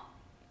Jamal?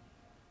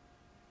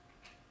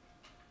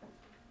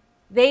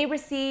 They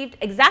received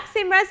exact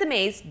same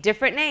resumes,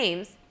 different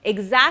names,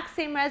 exact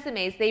same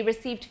resumes. They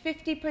received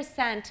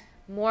 50%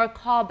 more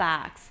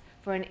callbacks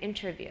for an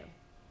interview,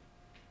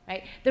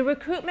 right? The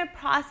recruitment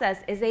process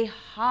is a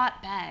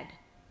hotbed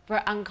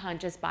for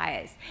unconscious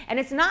bias. And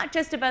it's not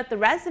just about the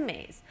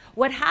resumes.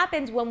 What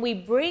happens when we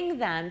bring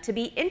them to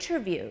be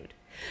interviewed?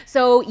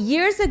 So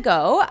years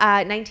ago,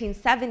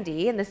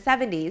 1970, in the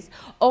 70s,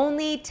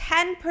 only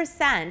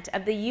 10%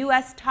 of the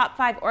US top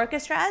 5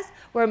 orchestras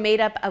were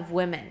made up of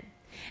women.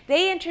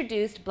 They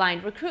introduced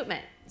blind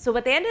recruitment. So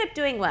what they ended up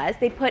doing was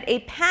they put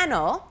a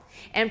panel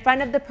in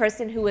front of the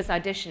person who was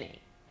auditioning.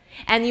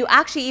 And you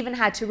actually even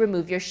had to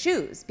remove your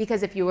shoes,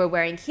 because if you were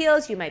wearing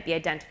heels, you might be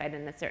identified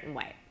in a certain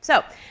way.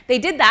 So they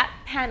did that,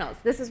 panels.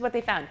 This is what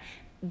they found.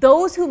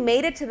 Those who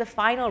made it to the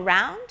final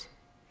round,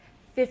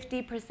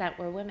 50%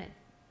 were women.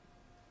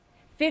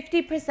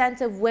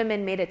 50% of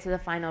women made it to the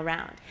final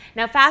round.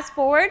 Now fast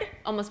forward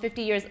almost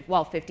 50 years,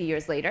 well, 50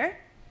 years later,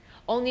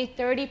 only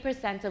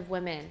 30% of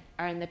women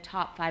are in the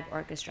top 5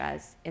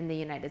 orchestras in the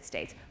United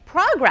States.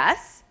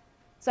 Progress,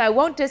 so I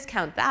won't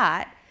discount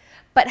that,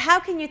 but how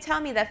can you tell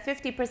me that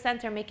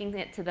 50% are making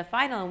it to the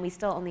final and we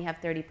still only have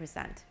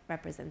 30%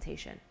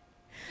 representation?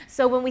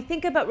 So when we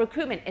think about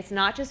recruitment, it's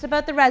not just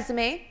about the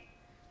resume,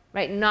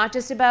 right? Not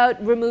just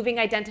about removing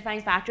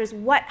identifying factors.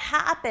 What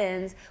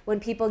happens when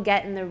people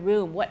get in the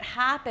room? What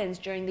happens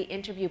during the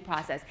interview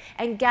process?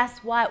 And guess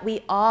what?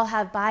 We all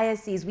have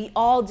biases. We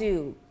all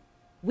do.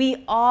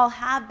 We all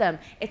have them.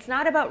 It's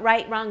not about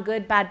right, wrong,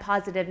 good, bad,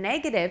 positive,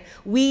 negative.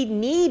 We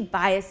need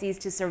biases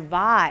to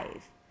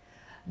survive.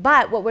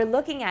 But what we're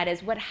looking at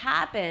is what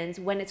happens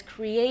when it's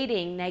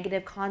creating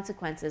negative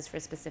consequences for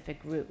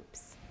specific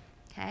groups.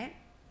 Okay?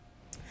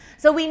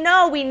 So we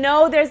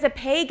know there's a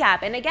pay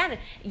gap. And again,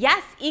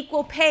 yes,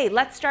 equal pay.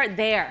 Let's start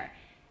there.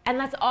 And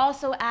let's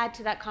also add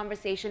to that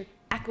conversation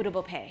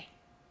equitable pay.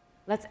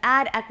 Let's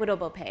add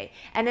equitable pay.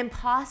 And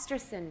imposter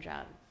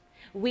syndrome.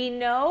 We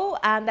know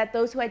that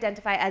those who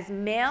identify as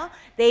male,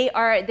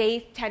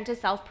 they tend to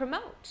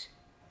self-promote.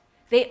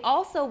 They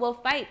also will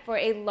fight for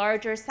a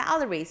larger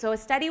salary. So a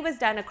study was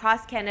done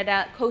across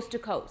Canada, coast to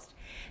coast.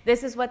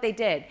 This is what they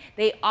did.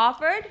 They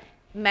offered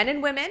men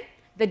and women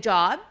the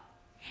job,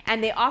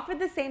 and they offered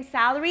the same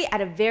salary at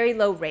a very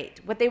low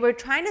rate. What they were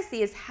trying to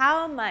see is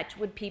how much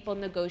would people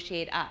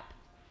negotiate up.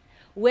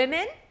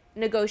 Women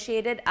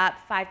negotiated up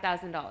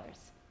 $5,000.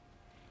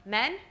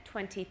 Men,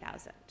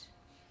 $20,000.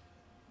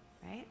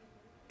 Right?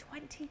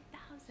 $20,000.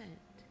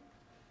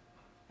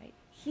 Right?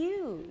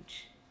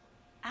 Huge.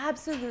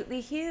 Absolutely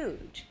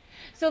huge.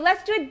 So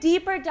let's do a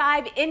deeper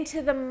dive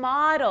into the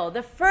model.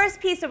 The first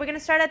piece, so we're going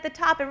to start at the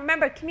top. And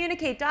remember,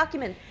 communicate,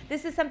 document.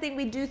 This is something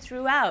we do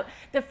throughout.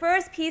 The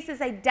first piece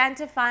is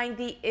identifying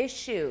the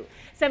issue.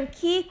 Some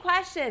key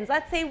questions.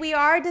 Let's say we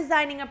are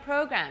designing a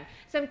program.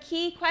 Some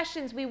key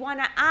questions we want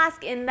to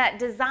ask in that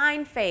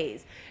design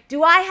phase.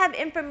 Do I have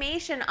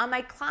information on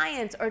my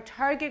clients or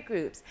target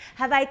groups?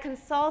 Have I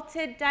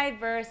consulted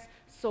diverse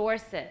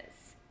sources?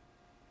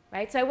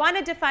 Right? So I want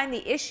to define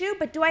the issue,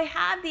 but do I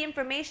have the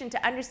information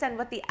to understand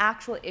what the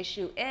actual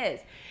issue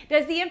is?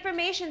 Does the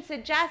information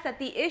suggest that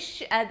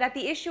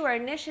the issue or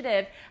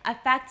initiative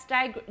affects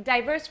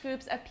diverse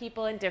groups of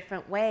people in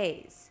different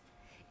ways?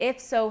 If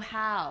so,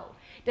 how?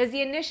 Does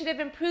the initiative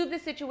improve the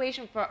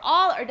situation for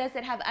all, or does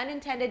it have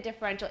unintended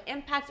differential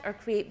impacts or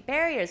create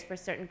barriers for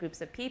certain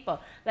groups of people?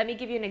 Let me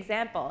give you an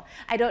example.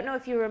 I don't know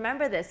if you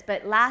remember this,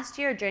 but last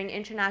year during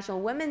International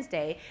Women's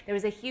Day, there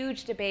was a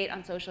huge debate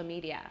on social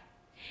media.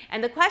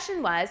 And the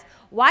question was,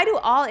 why do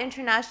all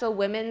International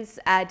Women's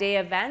Day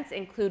events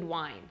include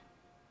wine?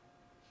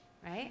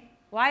 Right?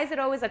 Why is it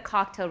always a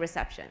cocktail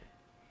reception?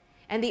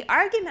 And the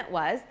argument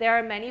was, there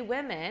are many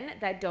women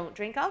that don't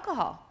drink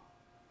alcohol,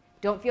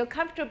 don't feel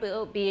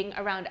comfortable being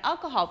around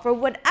alcohol for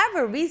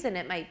whatever reason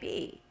it might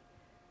be.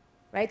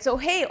 Right? So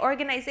hey,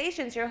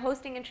 organizations, you're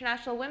hosting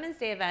International Women's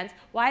Day events,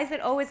 why is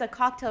it always a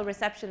cocktail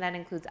reception that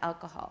includes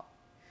alcohol?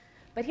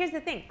 But here's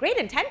the thing, great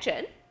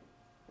intention.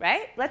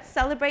 Right? Let's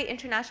celebrate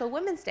International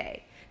Women's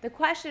Day. The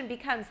question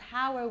becomes,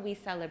 how are we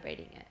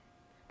celebrating it?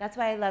 That's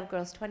why I love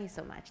Girls 20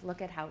 so much.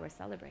 Look at how we're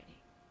celebrating.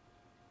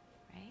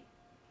 Right?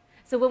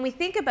 So when we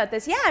think about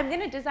this, yeah, I'm going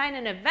to design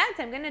an event,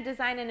 I'm going to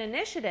design an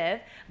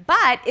initiative,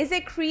 but is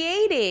it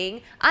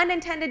creating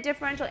unintended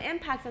differential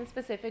impacts on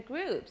specific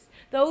groups?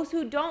 Those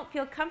who don't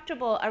feel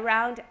comfortable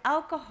around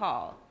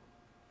alcohol,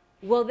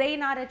 will they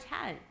not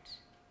attend?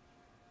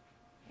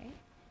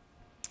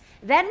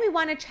 Then we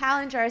want to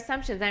challenge our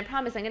assumptions. And I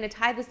promise I'm going to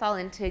tie this all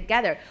in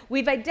together.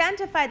 We've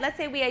identified, let's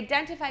say we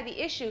identify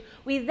the issue.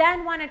 We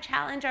then want to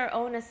challenge our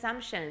own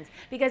assumptions.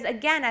 Because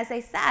again, as I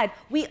said,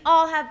 we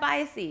all have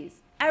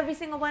biases. Every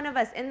single one of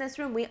us in this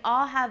room, we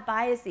all have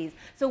biases.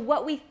 So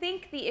what we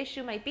think the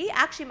issue might be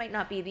actually might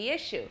not be the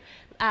issue.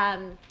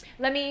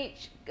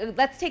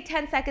 Let's take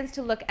 10 seconds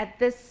to look at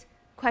this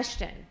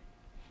question.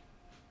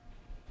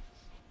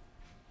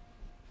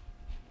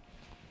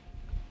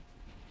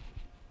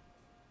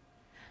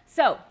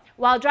 So,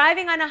 while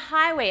driving on a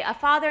highway, a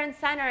father and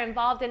son are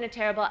involved in a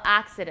terrible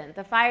accident.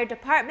 The fire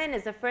department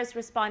is the first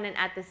respondent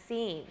at the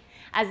scene.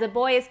 As the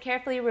boy is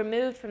carefully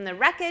removed from the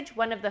wreckage,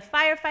 one of the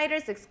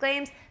firefighters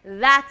exclaims,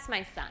 "That's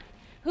my son."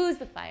 Who's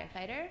the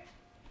firefighter?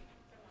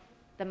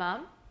 The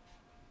mom?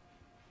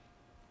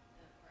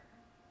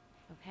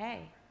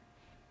 Okay.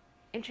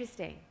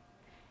 Interesting.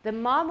 The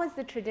mom was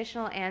the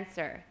traditional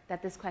answer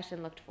that this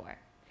question looked for.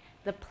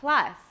 The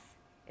plus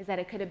is that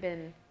it could have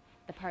been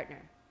the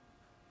partner,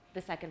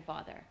 the second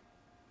father,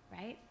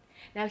 right?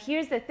 Now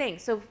here's the thing.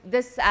 So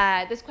this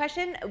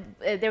question,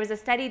 there was a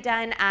study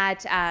done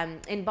at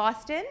in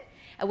Boston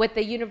with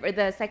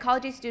the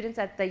psychology students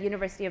at the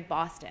University of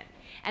Boston.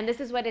 And this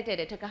is what it did.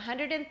 It took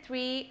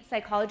 103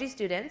 psychology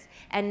students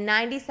and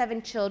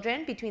 97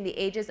 children between the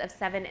ages of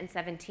 7 and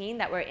 17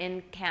 that were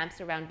in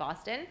camps around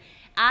Boston,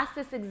 asked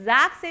this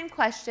exact same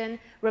question,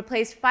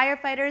 replaced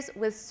firefighters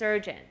with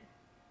surgeon.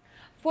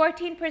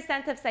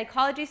 14% of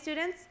psychology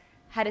students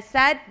had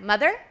said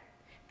mother,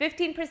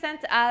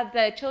 15% of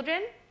the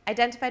children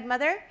identified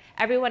mother,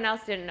 everyone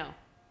else didn't know.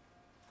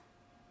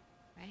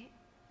 Right?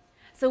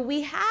 So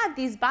we have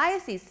these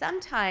biases.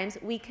 Sometimes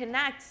we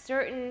connect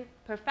certain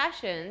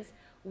professions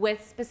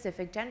with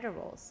specific gender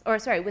roles, or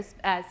sorry, with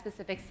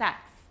specific sex.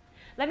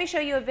 Let me show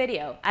you a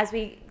video as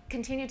we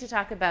continue to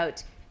talk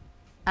about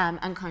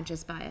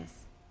unconscious bias.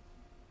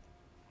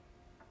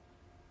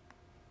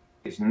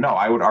 No,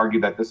 I would argue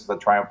that this is a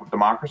triumph of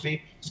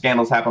democracy.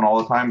 Scandals happen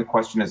all the time. The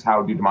question is,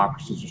 how do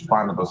democracies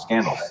respond to those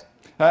scandals?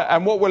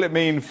 And what will it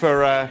mean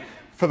for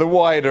the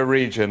wider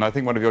region? I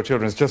think one of your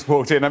children has just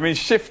walked in. I mean,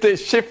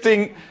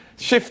 shifting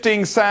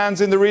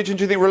sands in the region.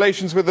 Do you think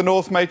relations with the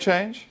North may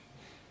change?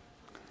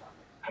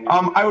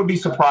 I would be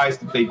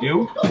surprised if they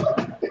do.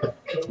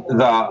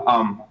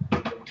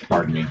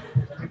 Pardon me.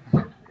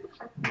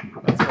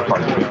 That's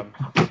right.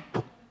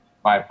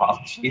 My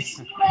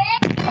apologies.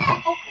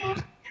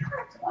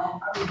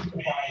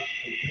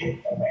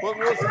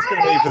 What's this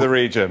going to mean for the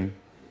region?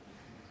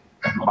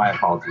 My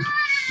apologies.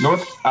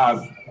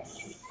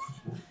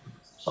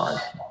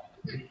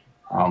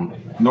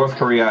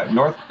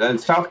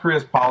 South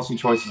Korea's policy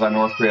choices on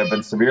North Korea have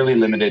been severely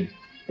limited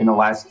in the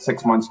last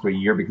 6 months to a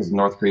year because of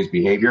North Korea's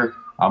behavior.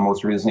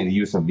 Most recently, the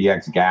use of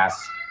VX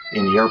gas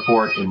in the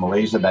airport in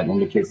Malaysia that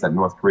indicates that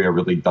North Korea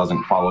really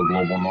doesn't follow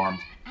global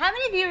norms. How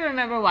many of you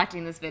remember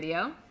watching this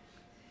video?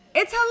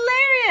 It's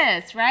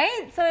hilarious,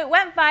 right? So it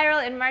went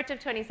viral in March of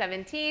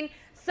 2017.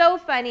 So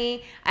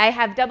funny. I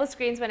have double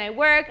screens when I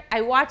work.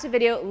 I watch a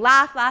video,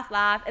 laugh, laugh,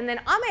 laugh, and then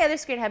on my other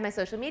screen I have my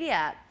social media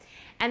app.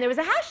 And there was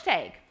a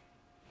hashtag.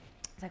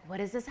 I was like, what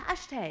is this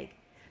hashtag?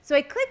 So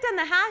I clicked on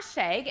the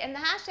hashtag, and the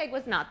hashtag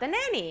was not the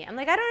nanny. I'm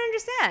like, I don't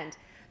understand.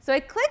 So I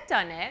clicked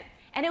on it,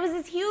 and it was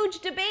this huge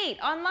debate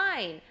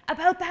online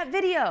about that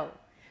video.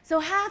 So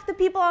half the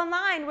people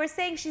online were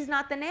saying she's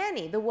not the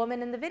nanny, the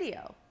woman in the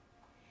video.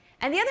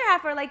 And the other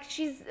half are like,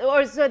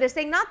 so they're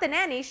saying not the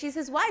nanny, she's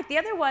his wife. The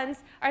other ones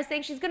are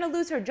saying she's going to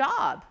lose her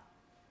job,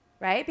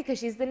 right? Because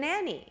she's the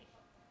nanny.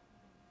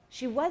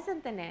 She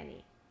wasn't the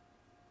nanny.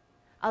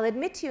 I'll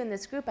admit to you, in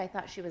this group, I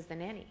thought she was the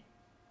nanny.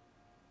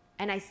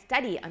 And I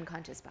study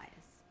unconscious bias,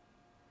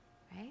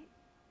 right?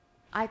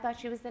 I thought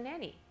she was the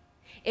nanny.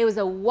 It was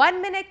a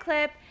 1-minute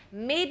clip,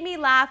 made me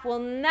laugh.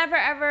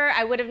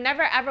 I would have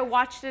never ever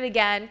watched it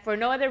again for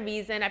no other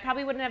reason. I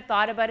probably wouldn't have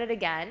thought about it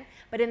again.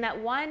 But in that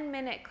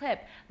 1-minute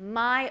clip,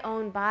 my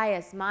own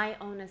bias, my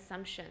own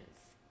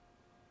assumptions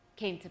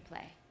came to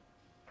play,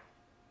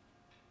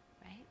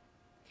 right?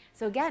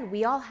 So again,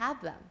 we all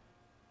have them.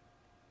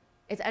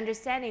 It's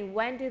understanding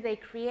when do they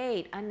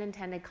create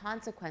unintended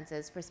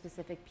consequences for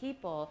specific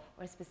people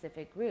or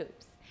specific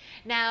groups.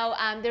 Now,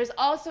 there's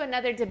also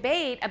another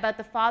debate about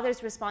the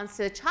father's response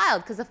to the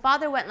child, because the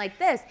father went like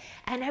this,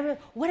 and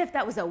what if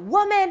that was a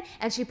woman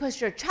and she pushed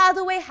her child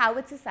away? How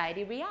would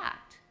society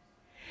react?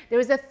 There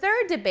was a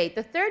third debate.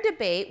 The third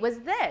debate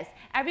was this.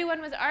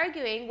 Everyone was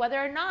arguing whether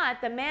or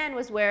not the man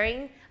was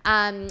wearing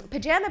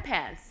pajama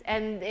pants,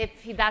 and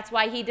that's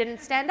why he didn't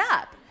stand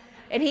up.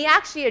 And he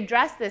actually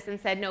addressed this and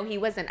said, no, he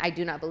wasn't. I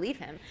do not believe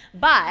him.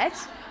 But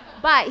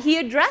he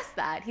addressed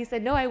that. He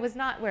said, no, I was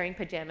not wearing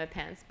pajama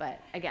pants,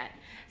 but again.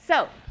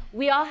 So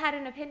we all had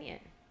an opinion.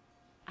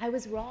 I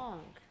was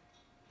wrong.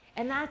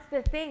 And that's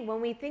the thing.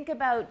 When we think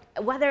about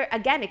whether,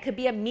 again, it could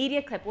be a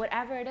media clip,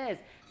 whatever it is,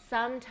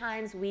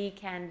 sometimes we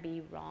can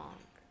be wrong.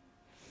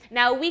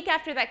 Now, a week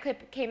after that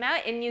clip came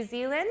out in New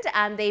Zealand,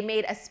 they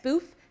made a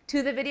spoof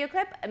to the video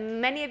clip.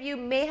 Many of you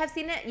may have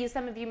seen it.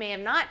 Some of you may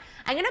have not.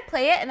 I'm going to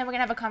play it, and then we're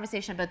going to have a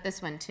conversation about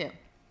this one, too.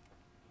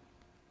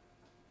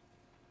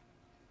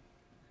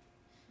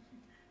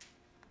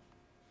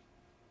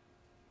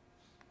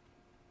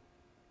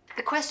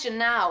 The question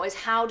now is,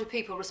 how do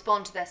people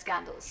respond to their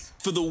scandals?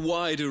 For the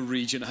wider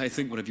region, I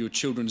think one of your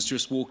children has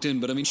just walked in,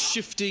 but I mean,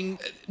 shifting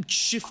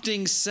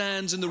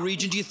sands in the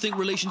region, do you think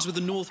relations with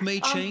the North may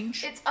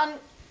change? It's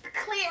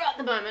unclear at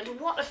the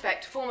moment what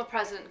effect former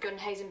President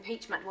Gun-hae's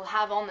impeachment will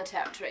have on the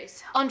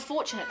territories.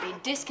 Unfortunately,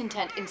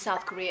 discontent in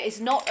South Korea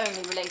is not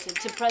only related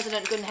to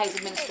President Gun-hae's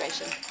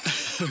administration.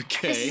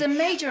 Okay. This is a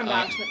major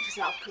embarrassment for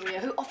South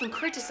Korea, who often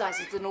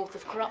criticizes the North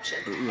of corruption,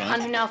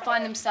 and who now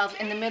find themselves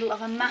in the middle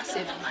of a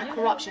massive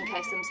corruption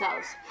case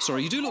themselves.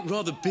 Sorry, you do look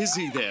rather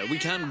busy there. We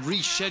can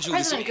reschedule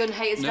President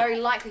Gun-hae is very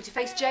likely to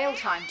face jail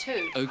time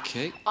too.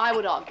 Okay. I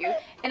would argue,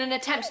 in an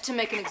attempt to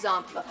make an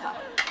example of her.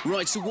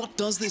 Right, so what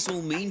does this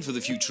all mean for the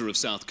future of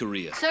South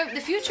Korea? So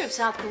the future of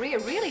South Korea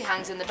really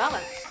hangs in the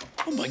balance.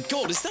 Oh my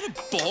God, is that a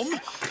bomb?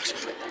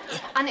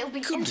 And it'll be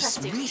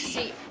interesting to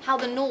see how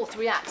the North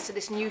reacts to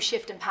this new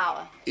shift in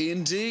power.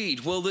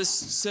 Indeed. Well, this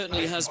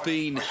certainly has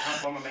been...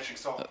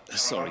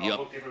 sorry, I've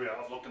looked everywhere.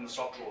 I've looked in the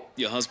sock drawer.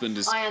 Your husband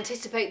is... I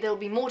anticipate there'll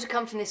be more to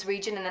come from this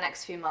region in the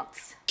next few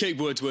months. Kate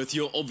Wordsworth,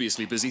 you're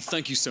obviously busy.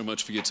 Thank you so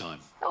much for your time.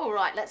 All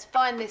right, let's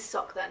find this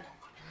sock then.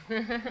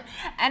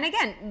 And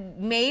again,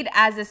 made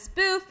as a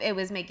spoof. It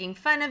was making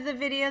fun of the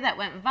video that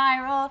went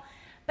viral.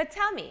 But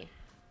tell me,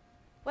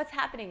 what's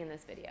happening in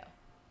this video?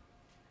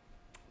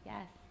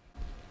 Yes.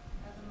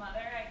 As a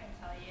mother, I can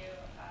tell you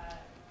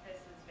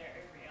this is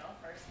very real,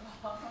 first of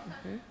all.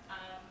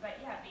 But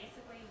yeah,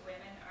 basically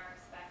women are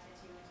expected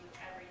to do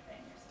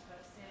everything. You're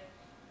supposed to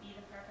be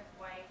the perfect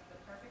wife, the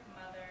perfect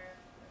mother,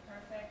 the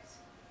perfect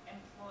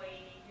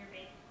employee. You're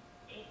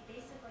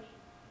basically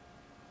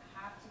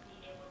have to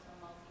be able to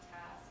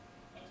multitask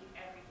and do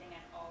everything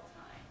at all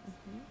times.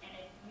 And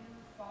if you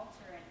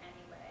falter in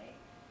any way,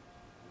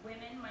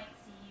 women might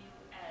see you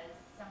as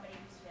somebody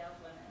who's failed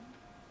women.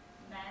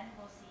 Men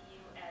will see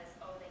you as,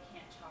 oh, they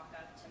can't chalk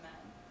up to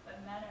men.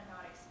 But men are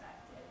not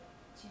expected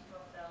to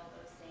fulfill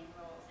those same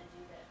roles and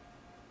do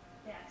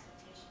the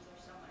expectations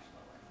are so much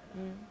lower for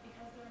them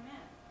because they're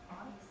men.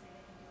 Obviously,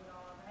 they can do it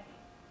all already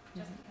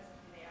just because of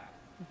who they are.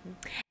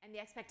 And the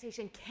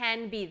expectation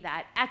can be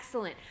that.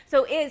 Excellent.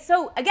 So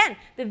again,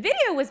 the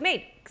video was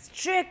made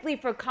strictly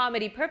for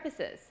comedy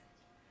purposes.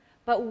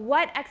 But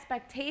what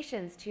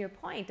expectations, to your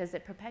point, does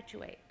it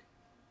perpetuate?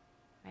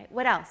 Right?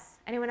 What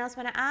else? Anyone else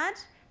want to add?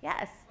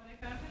 Yes. What I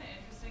found kind of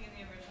interesting in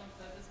the original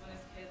clip is when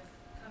his kids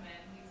come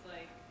in, he's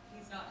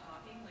not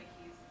talking, like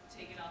he's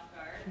taken off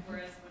guard.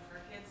 Whereas when her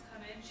kids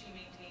come in, she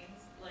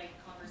maintains like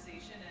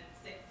conversation and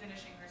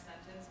finishing her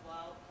sentence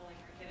while pulling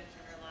her kid into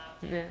her lap,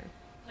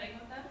 playing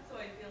with them. So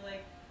I feel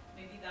like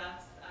maybe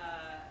that's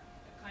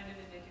kind of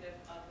indicative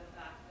of the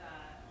fact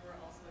that we're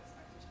also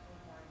expected to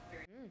perform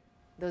very.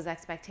 Those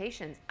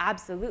expectations,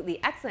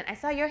 absolutely. Excellent. I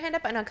saw your hand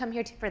up, and I'll come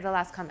here for the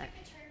last comment.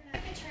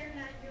 Like a term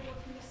that you're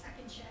working the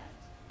second shift.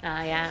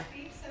 Yeah.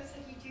 So it's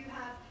like you do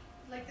have,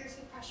 like there's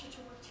the pressure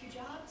to work 2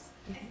 jobs.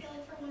 I feel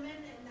like for women,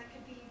 and that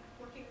could be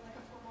working like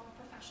a formal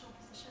professional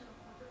position or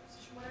corporate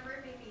position,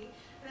 whatever it may be,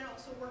 and then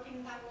also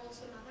working that role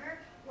as another.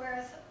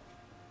 Whereas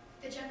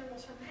the gender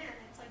roles for men,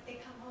 it's like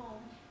they come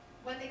home.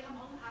 When they come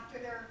home after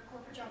their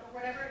corporate job or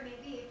whatever it may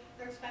be,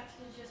 they're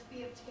expected to just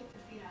be able to get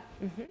their feet up.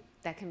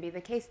 That can be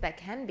the case. That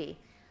can be.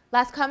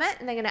 Last comment,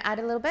 and I'm going to add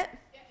a little bit.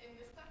 Yeah, in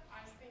this clip,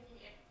 I was thinking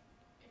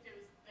if it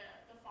was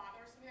the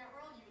father or something in that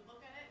role, you would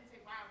look at it and say,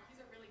 wow,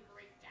 he's a really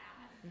great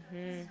dad.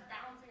 He's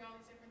balancing all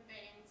these different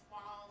things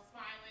while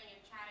smiling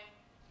and chatting.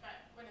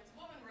 But when it's a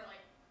woman, we're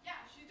like, yeah,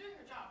 she's doing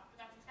her job,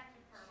 but that's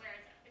expected of her.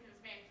 Whereas if it was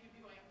a man, he'd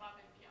be going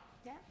above and beyond.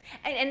 Yeah.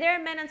 And there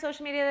are men on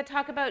social media that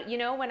talk about, you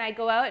know, when I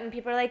go out and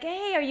people are like,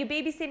 hey, are you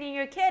babysitting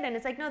your kid? And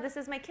it's like, no, this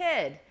is my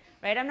kid,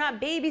 right? I'm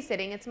not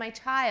babysitting, it's my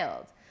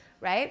child.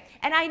 Right?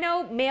 And I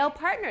know male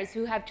partners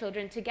who have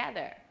children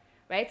together,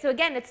 right? So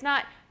again, it's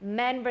not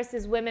men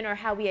versus women or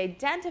how we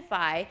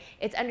identify.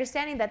 It's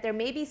understanding that there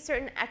may be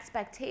certain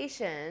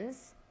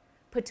expectations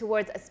put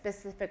towards a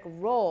specific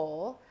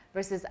role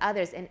versus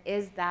others, and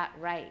is that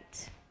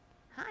right?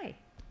 Hi.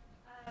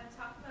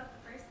 Talk about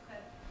the first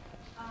clip.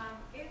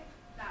 If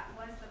that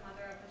was the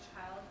mother of the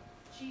child,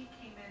 she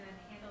came in and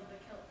handled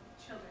the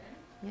children.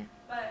 Yeah.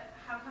 But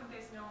how come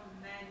there's no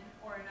men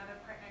or another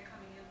partner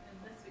coming in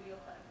this video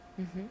clip?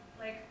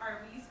 Like,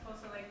 are we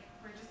supposed to, like,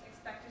 we're just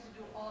expected to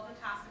do all the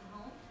tasks at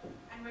home,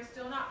 and we're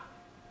still not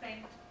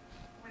thankful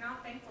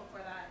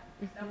for that,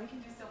 that we can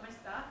do so much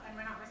stuff, and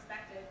we're not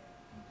respected.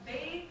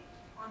 They,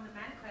 on the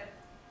man clip,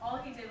 all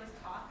he did was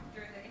talk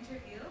during the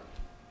interview,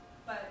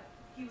 but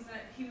he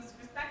was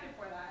respected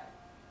for that.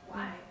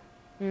 Why?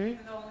 Even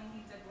though only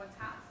he did one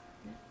task.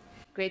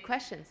 Great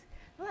questions.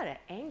 A lot of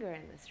anger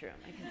in this room.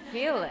 I can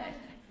feel it.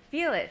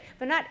 Feel it.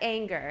 But not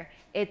anger.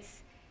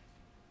 It's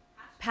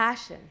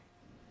passion.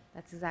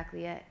 That's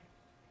exactly it.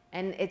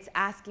 And it's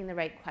asking the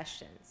right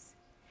questions.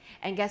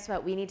 And guess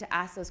what? We need to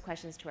ask those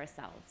questions to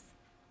ourselves.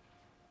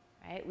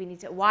 Right? We need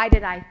to, why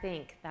did I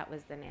think that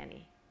was the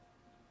nanny?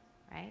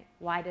 Right?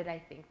 Why did I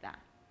think that?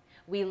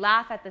 We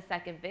laugh at the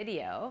second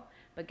video,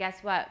 but guess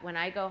what? When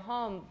I go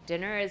home,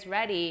 dinner is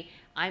ready,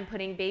 I'm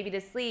putting baby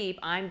to sleep,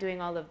 I'm doing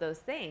all of those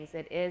things.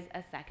 It is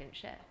a second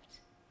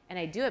shift. And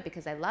I do it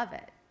because I love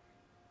it.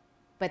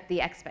 But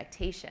the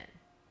expectation,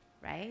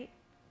 right?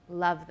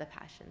 Love the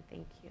passion.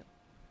 Thank you.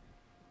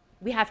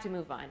 We have to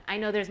move on. I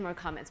know there's more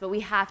comments, but we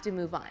have to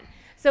move on.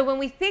 So when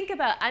we think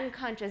about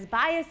unconscious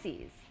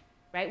biases,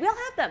 right, we all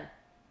have them.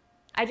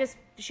 I just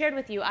shared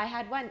with you, I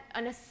had one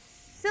on a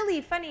silly,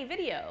 funny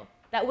video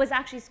that was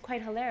actually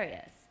quite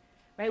hilarious,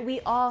 right? We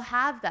all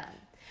have them.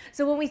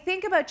 So when we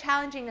think about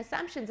challenging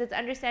assumptions, it's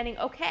understanding,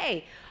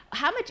 okay,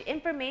 how much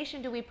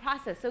information do we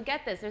process? So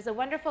get this, there's a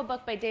wonderful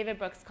book by David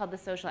Brooks called The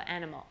Social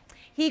Animal.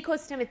 He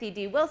quotes Timothy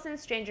D. Wilson,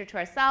 Stranger to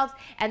Ourselves,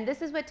 and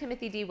this is what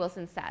Timothy D.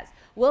 Wilson says.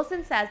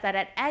 Wilson says that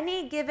at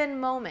any given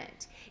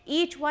moment,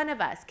 each one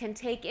of us can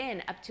take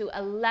in up to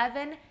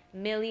 11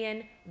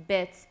 million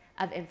bits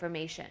of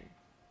information.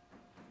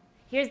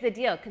 Here's the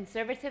deal.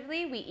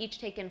 Conservatively, we each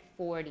take in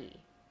 40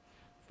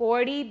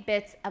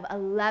 bits of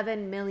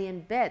 11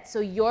 million bits. So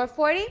your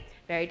 40,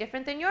 very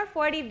different than your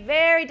 40,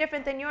 very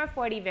different than your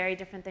 40, very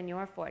different than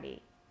your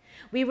 40.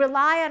 We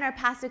rely on our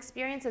past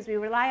experiences. We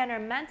rely on our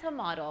mental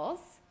models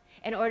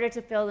in order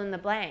to fill in the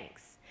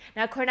blanks.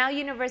 Now, Cornell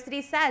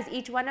University says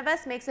each one of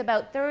us makes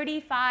about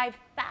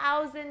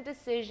 35,000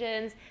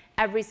 decisions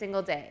every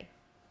single day.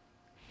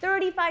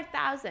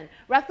 35,000.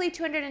 Roughly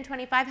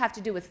 225 have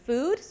to do with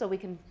food, so we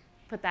can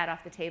put that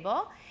off the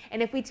table.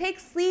 And if we take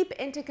sleep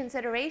into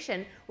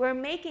consideration, we're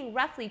making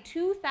roughly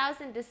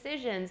 2,000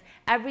 decisions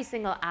every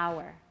single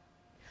hour.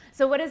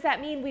 So what does that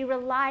mean? We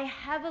rely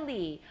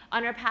heavily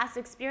on our past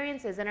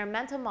experiences and our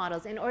mental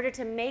models in order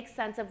to make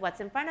sense of what's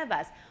in front of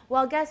us.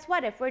 Well, guess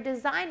what? If we're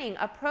designing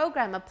a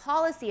program, a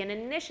policy, an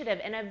initiative,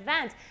 an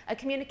event, a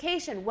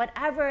communication,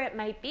 whatever it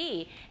might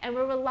be, and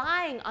we're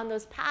relying on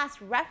those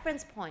past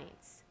reference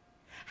points,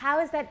 how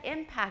is that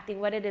impacting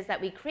what it is that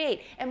we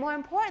create? And more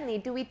importantly,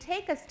 do we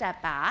take a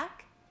step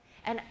back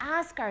and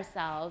ask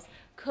ourselves,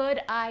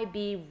 could I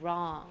be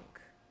wrong?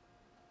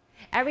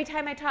 Every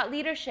time I taught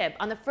leadership,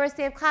 on the first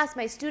day of class,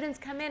 my students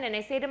come in and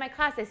I say to my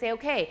class, I say,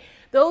 okay,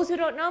 those who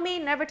don't know me,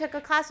 never took a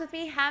class with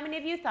me, how many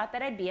of you thought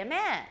that I'd be a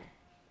man?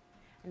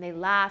 And they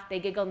laugh, they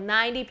giggle,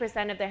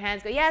 90% of their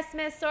hands go, yes,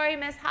 miss, sorry,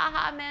 miss,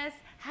 ha-ha, miss.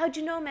 How'd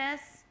you know,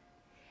 miss?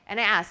 And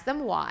I ask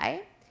them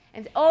why.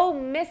 And oh,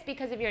 miss,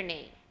 because of your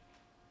name.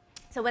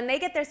 So when they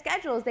get their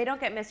schedules, they don't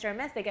get Mr. or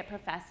Miss, they get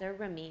Professor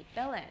Rumeet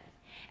Billan.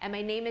 And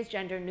my name is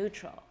gender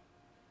neutral.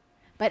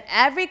 But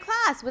every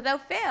class,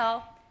 without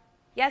fail,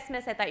 yes,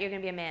 miss, I thought you were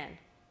going to be a man.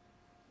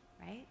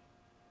 Right?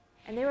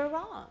 And they were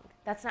wrong.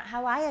 That's not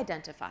how I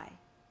identify.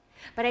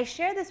 But I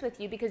share this with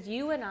you because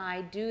you and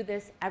I do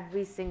this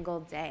every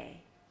single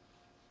day.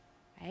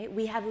 Right?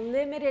 We have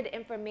limited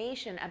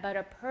information about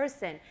a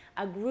person,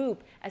 a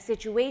group, a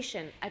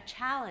situation, a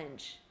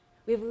challenge.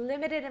 We have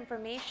limited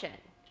information.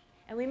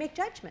 And we make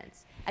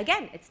judgments.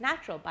 Again, it's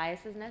natural.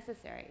 Bias is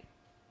necessary.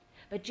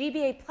 But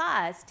GBA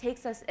Plus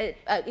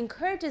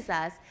encourages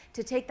us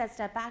to take that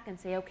step back and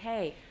say,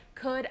 okay,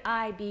 could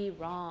I be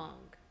wrong?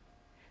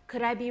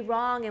 Could I be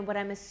wrong in what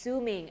I'm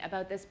assuming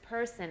about this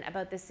person,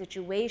 about this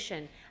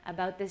situation,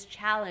 about this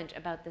challenge,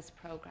 about this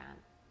program?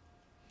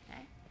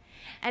 Okay?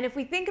 And if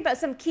we think about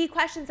some key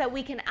questions that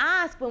we can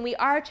ask when we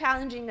are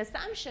challenging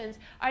assumptions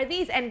are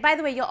these. And by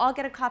the way, you'll all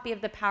get a copy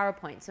of the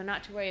PowerPoint, so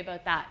not to worry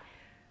about that.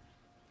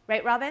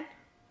 Right, Robin?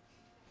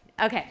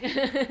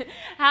 Okay.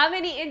 How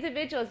many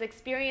individuals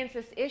experience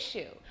this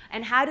issue?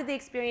 And how do they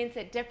experience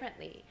it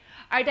differently?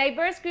 Are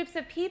diverse groups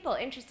of people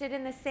interested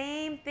in the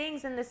same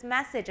things in this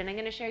message? And I'm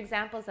going to share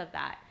examples of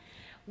that.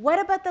 What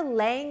about the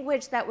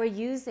language that we're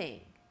using?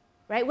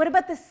 Right? What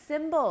about the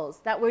symbols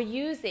that we're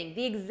using?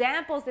 The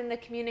examples in the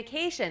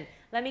communication.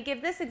 Let me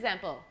give this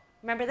example.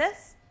 Remember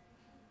this?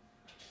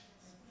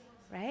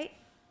 Right?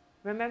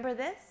 Remember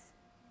this?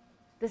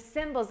 The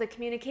symbols, the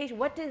communication.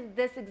 What does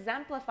this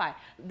exemplify?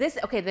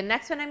 Okay, the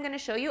next one I'm going to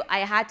show you, I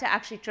had to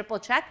actually triple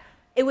check.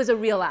 It was a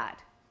real ad.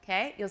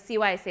 Okay? You'll see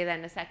why I say that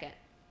in a second.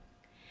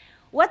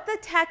 What the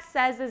text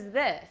says is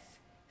this: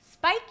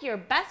 spike your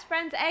best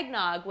friend's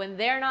eggnog when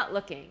they're not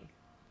looking.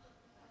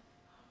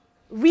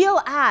 Real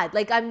ad,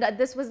 like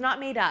this was not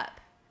made up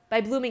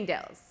by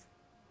Bloomingdale's.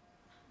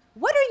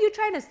 What are you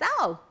trying to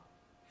sell?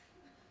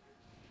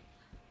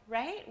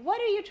 Right?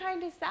 What are you trying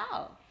to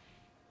sell?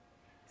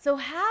 So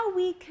how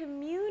we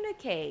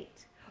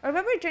communicate. Or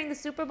remember during the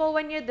Super Bowl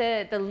one year,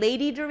 the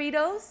lady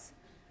Doritos?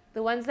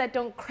 The ones that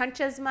don't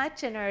crunch as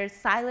much and are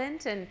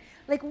silent. And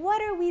like,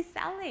 what are we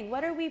selling?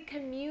 What are we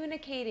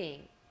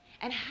communicating?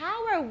 And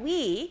how are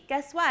we,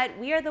 guess what?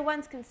 We are the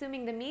ones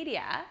consuming the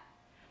media.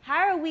 How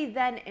are we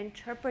then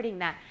interpreting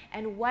that?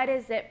 And what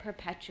is it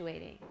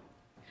perpetuating?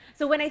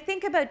 So when I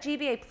think about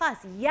GBA Plus,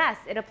 yes,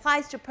 it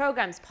applies to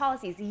programs,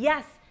 policies.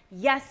 Yes,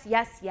 yes,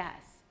 yes, yes.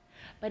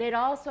 But it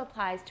also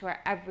applies to our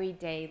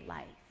everyday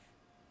life.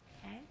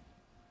 Okay?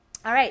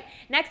 All right,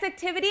 next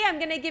activity, I'm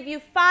going to give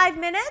you 5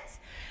 minutes.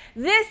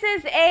 This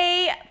is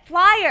a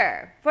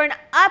flyer for an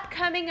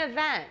upcoming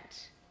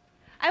event.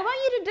 I want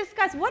you to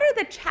discuss what are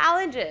the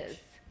challenges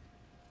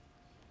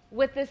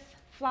with this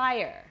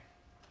flyer.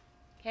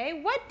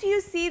 Okay, what do you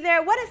see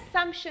there? What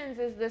assumptions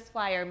is this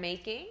flyer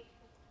making?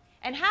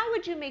 And how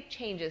would you make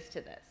changes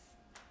to this?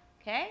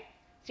 Okay,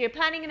 so you're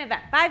planning an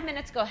event. 5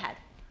 minutes, go ahead.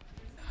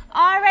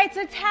 All right,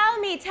 so tell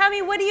me,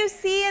 what do you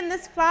see in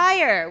this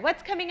flyer?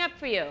 What's coming up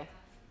for you?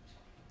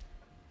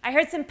 I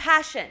heard some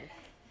passion.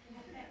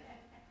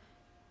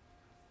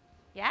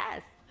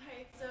 Yes.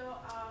 Alright, so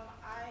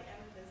I am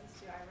in business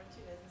too. I run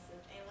 2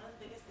 businesses, and one of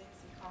the biggest things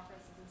in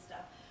conferences and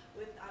stuff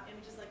with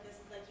images like this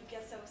is like you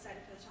get so excited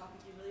for the topic,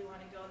 you really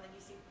want to go, and then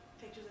you see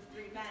pictures of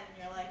 3 men, and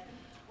you're like,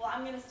 well,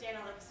 I'm going to stand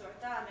out like a sore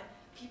thumb, and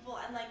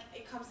people, and like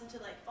it comes into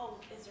like, oh,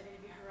 is there going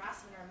to be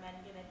harassment? Are men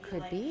going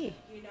to be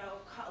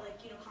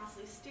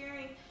constantly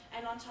staring?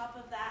 And on top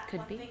of that,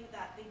 one thing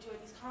that they do at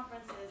these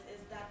conferences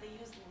is that they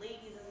use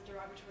ladies as a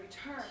derogatory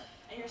term,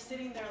 and you're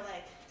sitting there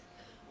like,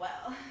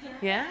 well, I'm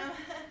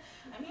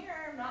here,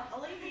 I'm not a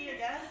lady, I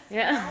guess.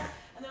 Yeah. You know?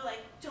 And they're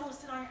like, don't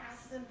sit on your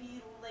asses and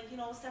be like,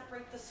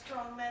 separate the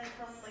strong men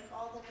from like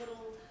all the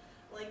little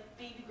like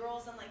baby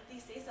girls, and like they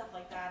say stuff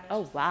like that.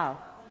 And it's wow.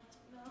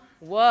 Like, wow.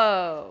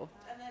 Whoa.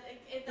 And then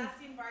that's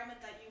the environment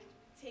that you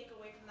take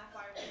away from that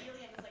flyer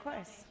immediately, and it's like,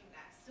 no, thank you,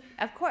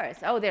 next. Of course.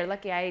 Oh, they're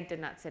lucky I did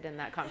not sit in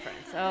that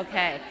conference.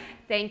 Okay.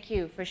 Thank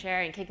you for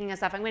sharing, kicking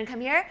us off. I'm going to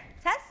come here.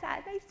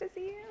 Tessa, nice to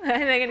see you.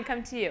 And I'm going to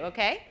come to you,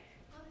 okay?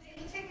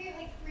 It looks like we have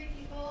like 3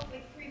 people,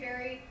 like 3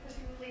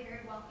 presumably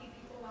very wealthy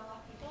people,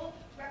 well-off people,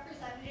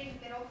 representing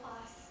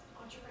middle-class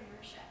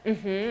entrepreneurship.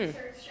 Mm-hmm.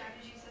 Certain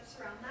strategies that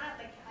surround that.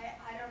 Like,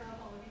 I don't know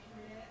if all of you can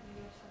read it,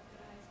 maybe I just have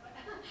good eyes, but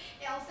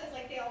it all says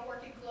like they all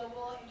work in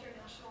global,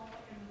 international,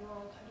 and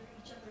world under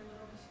each of their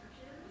little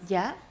descriptions.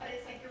 Yeah. But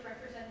it's like you're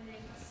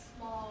representing a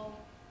small,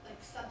 like,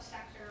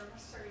 subsector of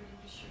a certain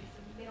industry, so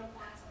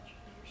middle-class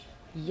entrepreneurship.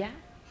 Like, yeah.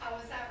 How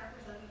is that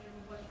representative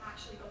of what's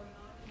actually going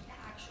on in the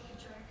actual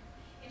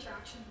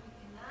interactions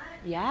within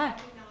that? Yeah.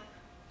 Probably not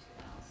too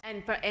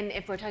well. And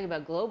if we're talking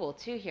about global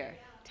too here,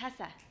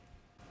 Tessa.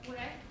 What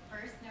I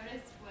first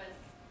noticed was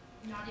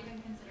not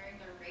even considering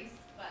their race,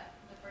 but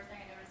the first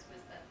thing I noticed was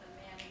that the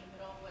man in the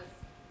middle was,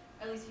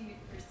 at least who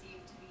you'd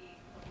perceive to be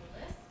the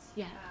oldest.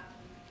 Yeah.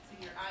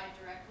 So your eye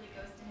directly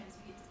goes to him,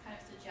 so he's kind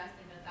of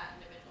suggesting that that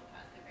individual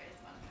has the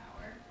greatest amount of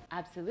power.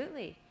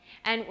 Absolutely.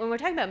 And when we're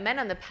talking about men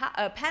on the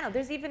panel,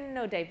 there's even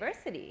no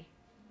diversity,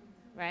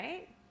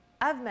 right?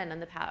 Of men on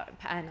the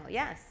panel,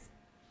 yes.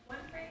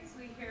 One phrase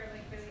we hear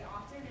like really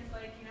often is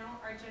like,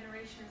 our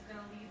generation is going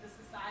to lead the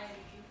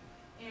society.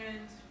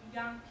 And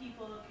young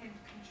people can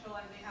control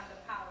and they have the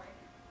power.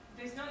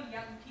 There's no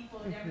young people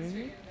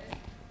demonstrating this.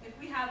 If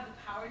we have the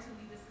power to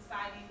lead the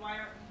society, why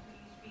aren't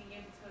we being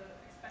able to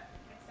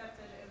accept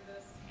it in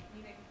this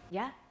meeting?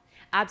 Yeah,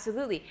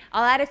 absolutely.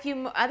 I'll add a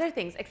few other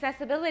things.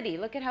 Accessibility.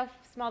 Look at how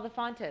small the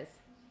font is,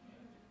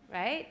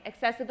 right?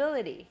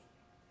 Accessibility.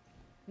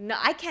 No,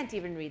 I can't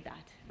even read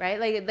that, right?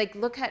 Like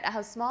look at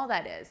how small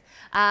that is.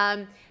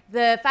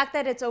 The fact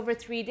that it's over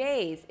 3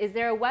 days. Is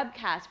there a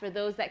webcast for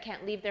those that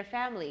can't leave their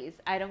families?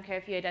 I don't care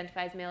if you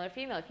identify as male or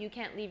female. If you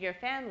can't leave your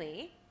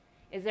family,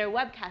 is there a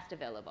webcast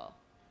available,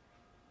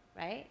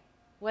 right?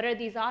 What are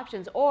these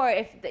options? Or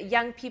if the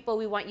young people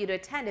we want you to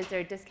attend, is there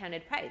a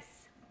discounted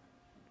price,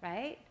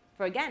 right?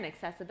 For, again,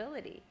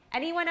 accessibility.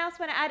 Anyone else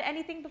want to add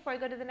anything before I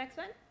go to the next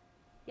one?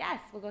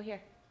 Yes, we'll go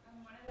here.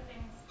 One of the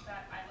things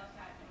that I look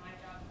at in my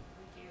job,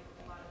 we do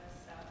a lot of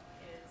this stuff,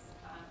 is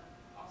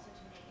also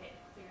to make it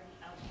clearly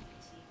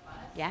LGBT+.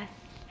 Yes.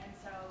 And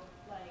so,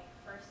 like,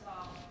 first of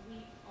all,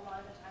 a lot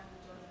of the time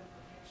we don't even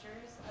put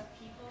pictures of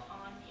people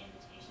on the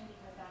invitation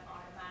because that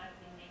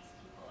automatically makes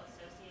people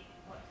associate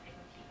what type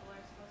of people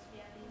are supposed to be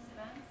at these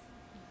events.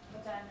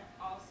 But then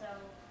also,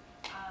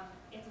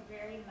 it's a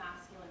very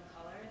masculine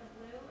color, the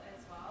blue,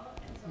 as well.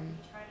 And so we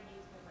try to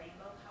use the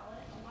rainbow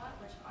palette a lot,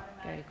 which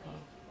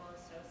automatically people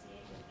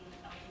associate with being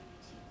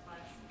LGBT+.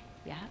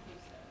 Yeah,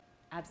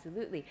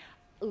 absolutely.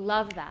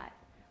 Love that.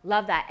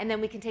 Love that. And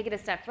then we can take it a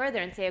step further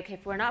and say, okay,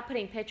 if we're not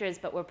putting pictures,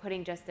 but we're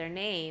putting just their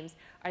names,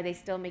 are they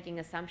still making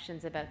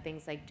assumptions about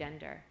things like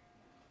gender,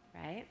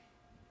 right?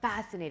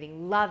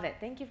 Fascinating. Love it.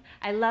 Thank you.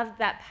 I love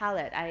that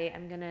palette.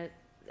 I'm gonna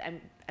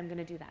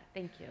do that.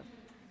 Thank you.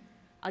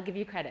 I'll give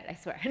you credit, I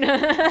swear.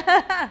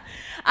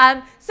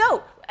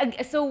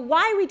 So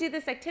why we do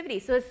this activity?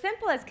 So as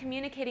simple as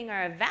communicating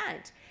our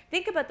event.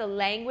 Think about the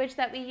language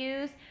that we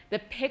use, the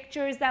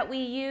pictures that we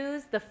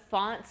use, the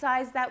font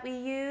size that we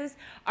use.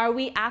 Are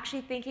we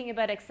actually thinking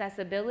about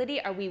accessibility?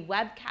 Are we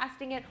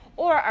webcasting it?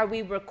 Or are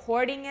we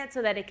recording it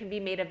so that it can be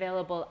made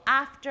available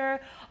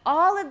after?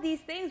 All of these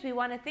things we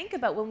want to think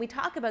about when we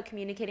talk about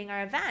communicating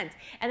our event.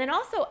 And then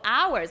also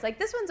hours. Like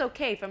this one's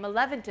okay, from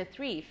 11 to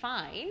 3,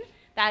 fine.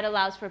 That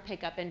allows for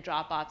pickup and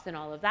drop-offs and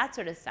all of that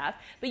sort of stuff.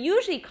 But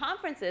usually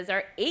conferences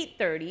are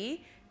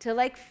 8:30 to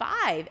like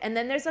 5. And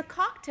then there's a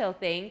cocktail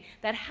thing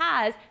that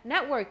has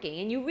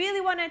networking. And you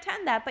really want to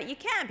attend that, but you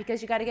can't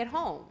because you got to get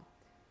home,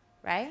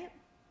 right?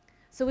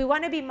 So we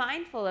want to be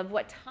mindful of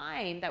what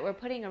time that we're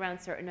putting around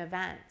certain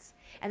events.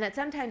 And that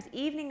sometimes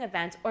evening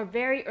events or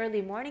very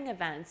early morning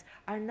events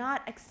are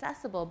not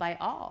accessible by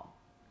all.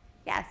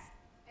 Yes?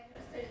 I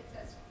noticed that it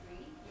says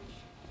free, which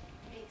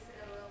makes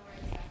it a little more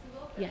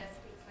accessible, but Yes.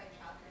 then things like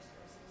childcare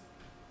services.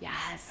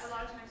 Yes. A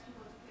lot of times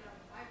people don't put it on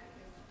the flyer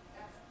because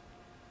that's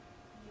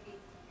maybe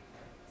it's the free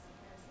part because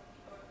sometimes some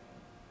people are paying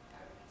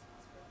however it's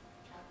possible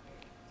for childcare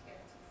to get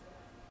into this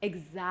event.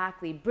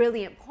 Exactly.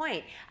 Brilliant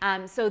point.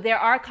 So there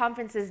are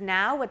conferences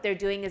now. What they're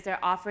doing is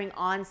they're offering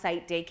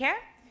on-site daycare,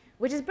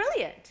 which is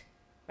brilliant,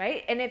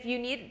 right? And if you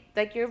need,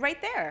 like, you're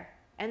right there.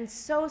 And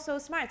so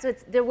smart. So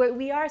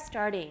we are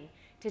starting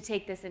to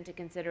take this into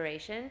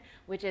consideration,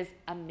 which is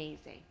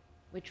amazing,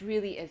 which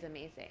really is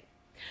amazing.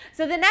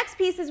 So the next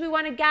piece is we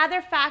want to gather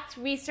facts,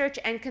 research,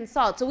 and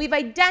consult. So we've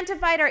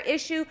identified our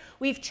issue.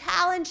 We've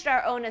challenged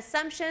our own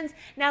assumptions.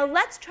 Now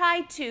let's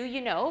try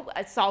to,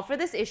 solve for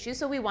this issue.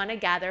 So we want to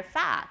gather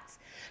facts.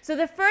 So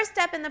the first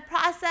step in the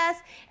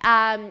process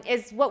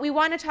is what we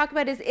want to talk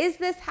about is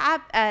this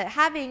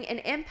having an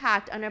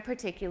impact on a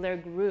particular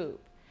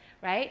group,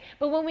 right?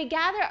 But when we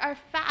gather our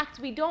facts,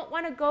 we don't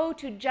want to go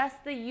to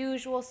just the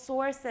usual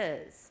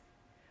sources,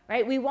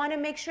 right? We want to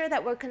make sure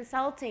that we're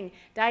consulting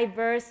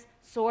diverse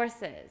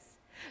sources.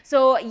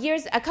 So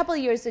a couple of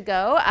years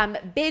ago,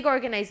 big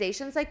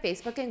organizations like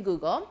Facebook and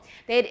Google,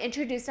 they had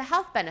introduced a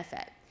health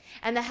benefit.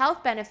 And the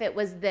health benefit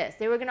was this.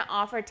 They were going to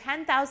offer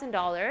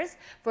 $10,000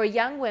 for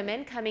young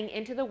women coming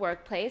into the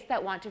workplace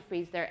that want to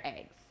freeze their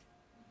eggs,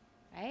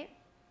 right?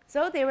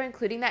 So they were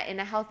including that in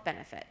a health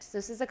benefit. So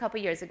this is a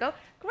couple years ago.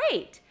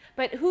 Great.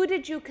 But who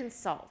did you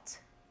consult?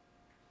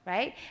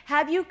 Right?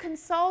 Have you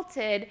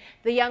consulted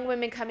the young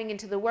women coming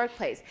into the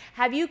workplace?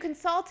 Have you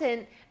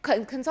consulted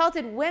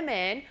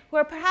women who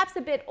are perhaps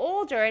a bit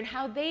older and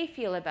how they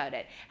feel about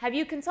it? Have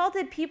you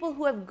consulted people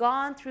who have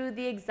gone through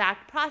the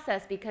exact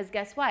process? Because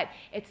guess what?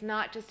 It's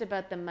not just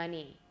about the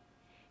money.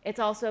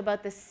 It's also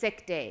about the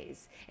sick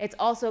days. It's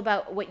also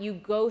about what you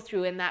go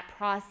through in that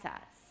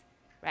process,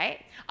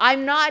 right?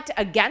 I'm not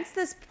against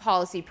this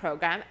policy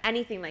program,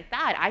 anything like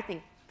that. I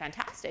think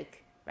fantastic.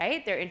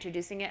 Right? They're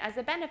introducing it as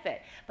a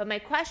benefit. But my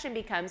question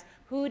becomes,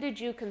 who did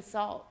you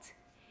consult?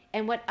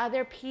 And what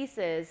other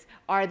pieces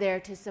are there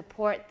to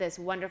support this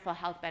wonderful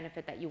health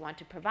benefit that you want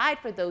to provide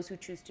for those who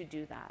choose to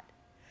do that?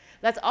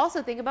 Let's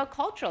also think about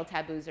cultural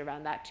taboos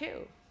around that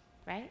too,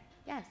 right?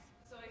 Yes?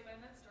 So I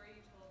find that story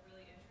you told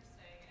really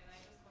interesting, and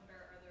I just wonder,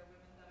 are there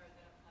women that are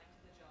then applying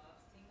to the job,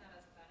 seeing that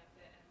as a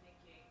benefit and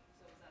thinking,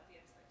 so is that the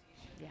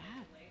expectation?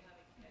 Yeah. Delay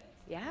having kids?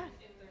 Yeah.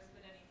 If there's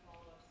been any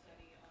follow-up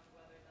study on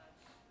whether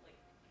that's like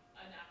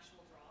an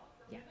actual draw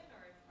for women,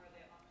 or are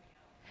they opting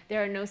out?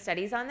 There are no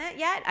studies on that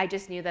yet. I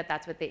just knew that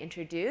that's what they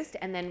introduced.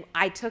 And then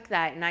I took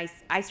that and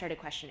I started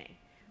questioning,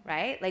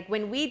 right? Like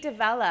when we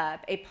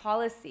develop a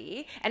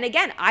policy, and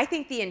again, I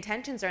think the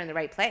intentions are in the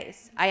right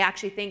place. I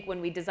actually think when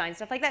we design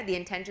stuff like that, the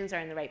intentions are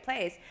in the right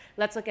place.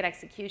 Let's look at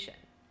execution.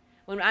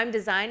 When I'm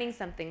designing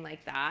something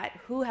like that,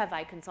 who have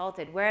I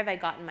consulted? Where have I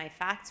gotten my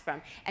facts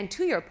from? And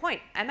to your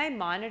point, am I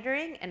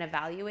monitoring and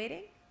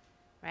evaluating,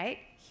 right?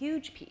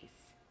 Huge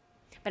piece.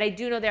 But I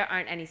do know there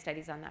aren't any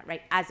studies on that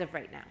right as of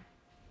right now.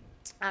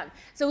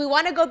 So we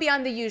want to go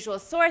beyond the usual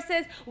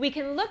sources. We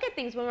can look at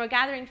things when we're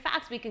gathering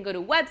facts. We can go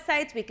to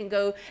websites. We can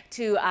go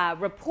to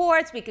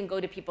reports. We can go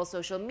to people's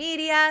social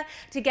media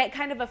to get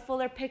kind of a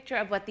fuller picture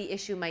of what the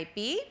issue might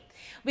be.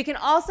 We can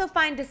also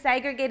find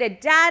disaggregated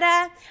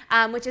data,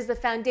 which is the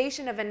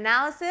foundation of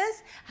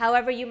analysis.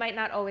 However, you might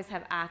not always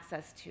have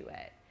access to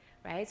it.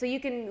 Right? So you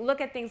can look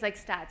at things like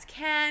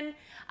StatsCan,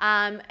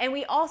 and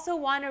we also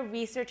want to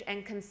research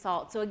and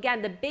consult. So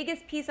again, the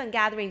biggest piece on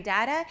gathering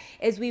data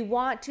is we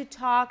want to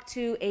talk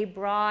to a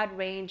broad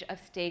range of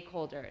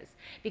stakeholders,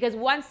 because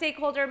one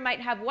stakeholder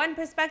might have one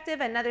perspective,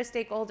 another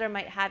stakeholder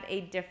might have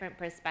a different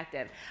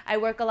perspective. I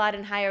work a lot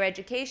in higher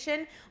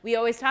education. We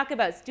always talk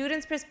about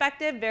students'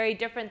 perspective, very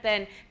different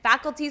than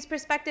faculty's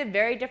perspective,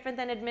 very different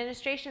than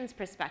administration's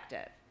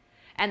perspective.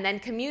 And then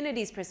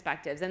communities'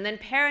 perspectives, and then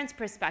parents'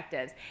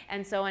 perspectives,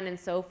 and so on and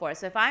so forth.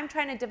 So if I'm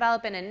trying to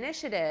develop an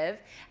initiative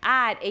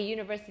at a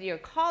university or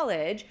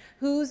college,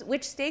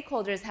 which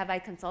stakeholders have I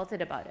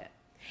consulted about it?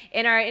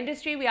 In our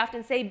industry, we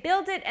often say,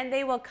 build it and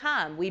they will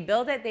come. We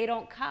build it, they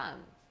don't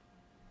come.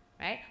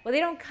 Right? Well, they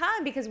don't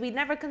come because we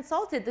never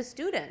consulted the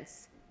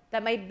students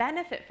that might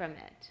benefit from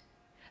it.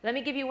 Let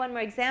me give you one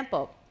more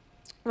example.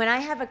 When I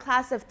have a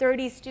class of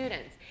 30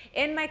 students,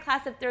 in my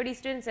class of 30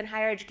 students in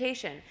higher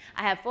education,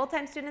 I have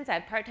full-time students, I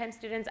have part-time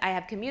students, I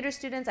have commuter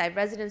students, I have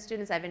resident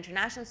students, I have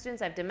international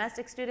students, I have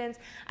domestic students,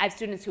 I have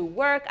students who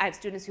work, I have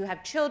students who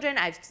have children,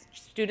 I have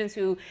students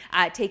who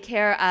take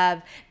care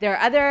of their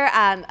other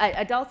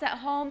adults at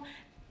home,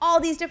 all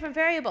these different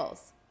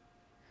variables.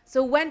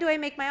 So when do I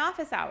make my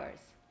office hours?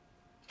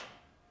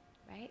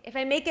 Right? If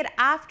I make it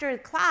after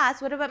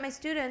class, what about my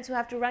students who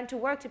have to run to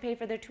work to pay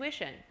for their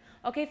tuition?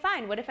 Okay,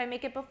 fine. What if I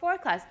make it before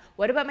class?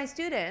 What about my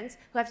students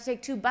who have to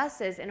take 2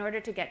 buses in order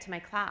to get to my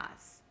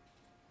class?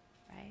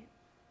 Right?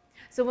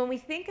 So when we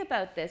think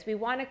about this, we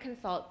want to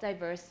consult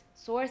diverse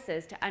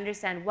sources to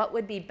understand what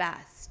would be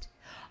best.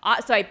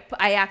 So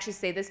I actually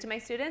say this to my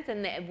students,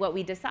 and what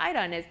we decide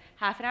on is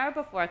half an hour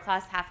before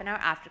class, half an hour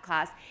after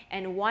class,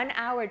 and 1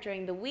 hour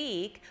during the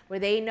week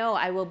where they know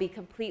I will be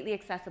completely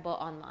accessible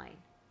online.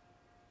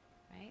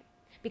 Right?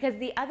 Because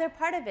the other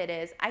part of it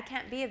is I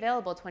can't be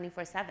available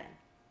 24/7.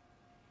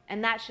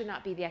 And that should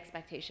not be the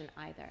expectation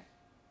either.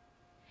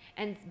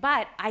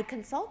 But I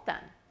consult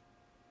them.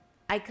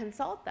 I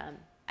consult them.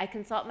 I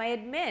consult my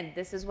admin.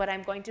 This is what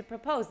I'm going to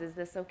propose. Is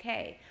this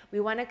okay? We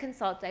want to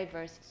consult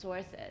diverse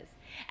sources.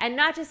 And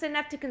not just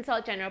enough to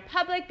consult general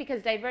public,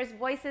 because diverse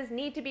voices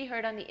need to be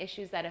heard on the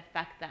issues that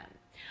affect them.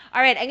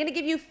 All right, I'm going to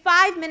give you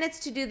 5 minutes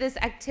to do this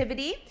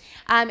activity.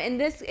 And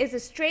this is a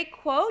straight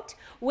quote.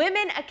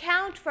 Women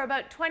account for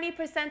about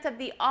 20% of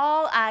the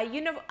all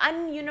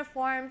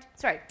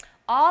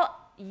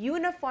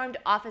uniformed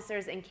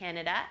officers in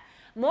Canada,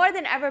 more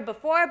than ever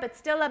before, but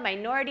still a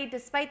minority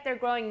despite their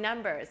growing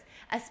numbers,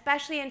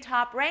 especially in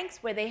top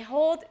ranks where they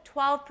hold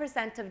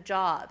 12% of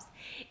jobs.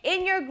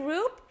 In your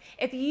group,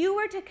 if you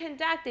were to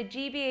conduct a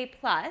GBA+,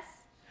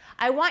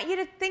 I want you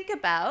to think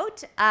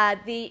about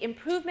the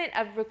improvement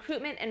of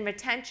recruitment and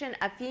retention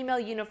of female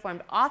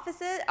uniformed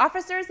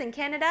officers in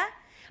Canada,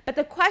 but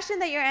the question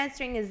that you're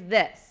answering is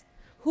this: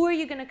 who are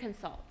you going to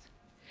consult?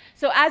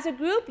 So as a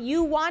group,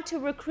 you want to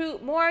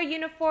recruit more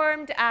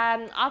uniformed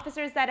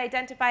officers that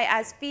identify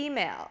as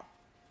female.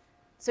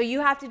 So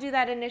you have to do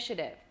that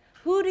initiative.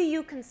 Who do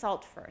you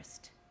consult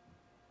first?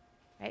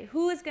 Right?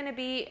 Who is going to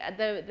be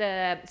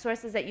the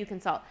sources that you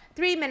consult?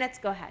 3 minutes,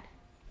 go ahead.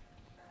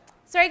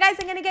 Sorry guys,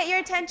 I'm going to get your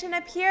attention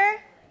up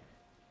here.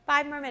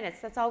 5 more minutes,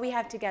 that's all we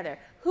have together.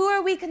 Who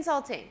are we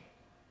consulting?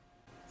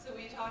 So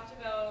we talked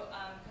about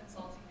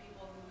consulting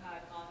people who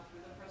had gone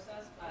through the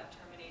process but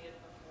terminated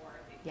before.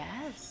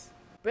 Yes.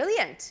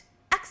 Brilliant.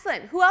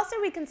 Excellent. Who else are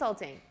we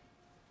consulting?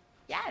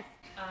 Yes.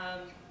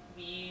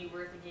 We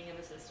were thinking of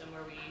a system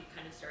where we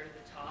kind of start at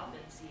the top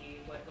and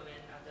see what women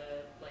at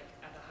the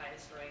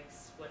highest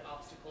ranks, what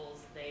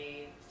obstacles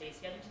they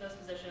face getting to those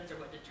positions, or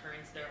what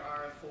deterrents there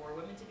are for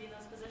women to be in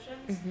those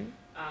positions,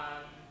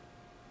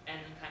 and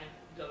then kind of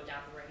go down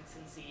the ranks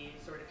and see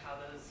sort of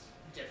how those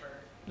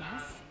differ.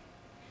 Yes.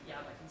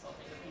 By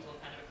consulting with people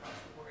kind of across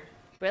the board.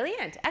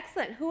 Brilliant.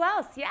 Excellent. Who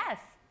else? Yes.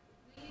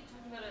 We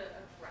talked about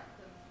a breadth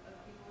of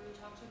people we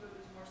talked to, but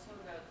it was more so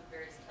about the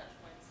various touch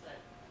points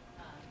that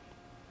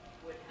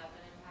would have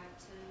an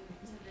impact to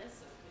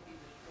this. So it could be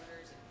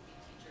recruiters, it could be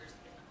teachers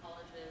in the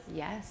colleges,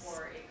 Yes.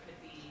 or it could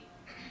be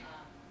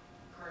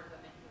current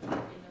women who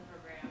are in the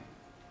program,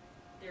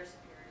 their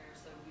superiors.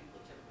 So we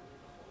looked at really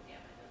the whole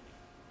gamut of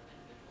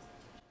individuals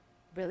that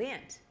teach.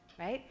 Brilliant.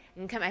 Right?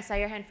 And come. I saw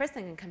your hand first.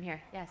 I'm going to come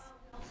here. Yes.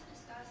 We also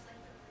discussed like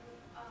the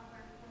route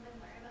where women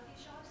learn about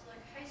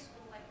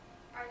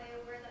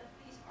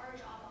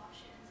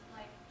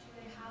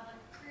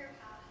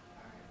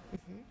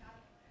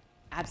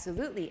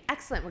Absolutely.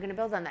 Excellent. We're going to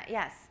build on that.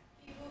 Yes?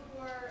 People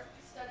who are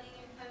studying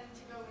and planning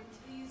to go into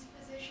these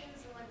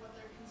positions and like what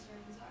their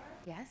concerns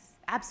are. Yes,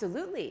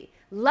 absolutely.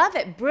 Love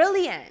it.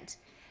 Brilliant.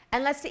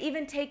 And let's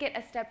even take it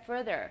a step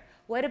further.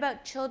 What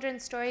about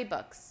children's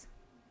storybooks?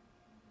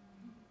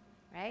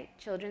 Right?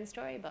 Children's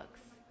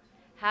storybooks.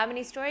 How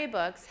many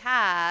storybooks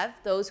have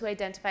those who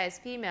identify as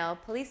female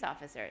police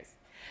officers?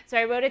 So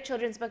I wrote a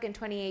children's book in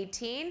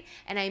 2018,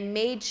 and I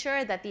made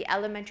sure that the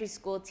elementary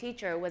school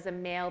teacher was a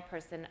male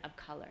person of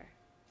color.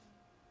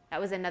 That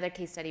was another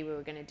case study we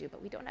were going to do,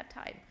 but we don't have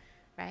time,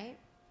 right?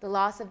 The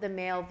loss of the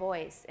male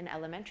voice in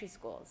elementary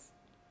schools.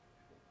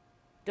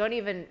 Don't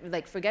even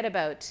forget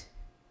about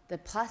the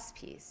plus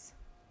piece,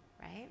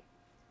 right?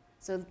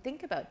 So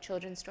think about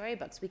children's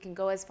storybooks. We can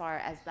go as far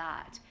as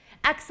that.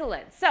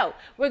 Excellent. So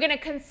we're going to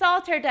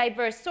consult our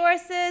diverse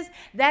sources.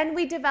 Then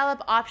we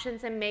develop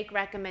options and make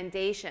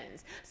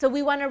recommendations. So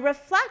we want to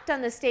reflect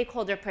on the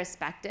stakeholder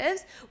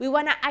perspectives. We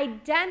want to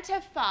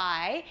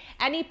identify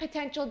any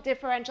potential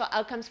differential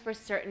outcomes for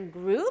certain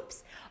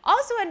groups.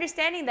 Also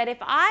understanding that if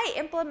I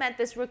implement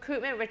this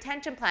recruitment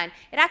retention plan,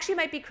 it actually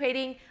might be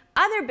creating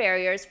other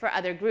barriers for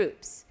other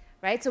groups.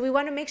 Right? So we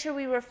want to make sure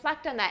we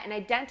reflect on that and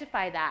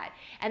identify that,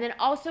 and then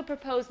also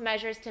propose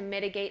measures to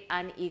mitigate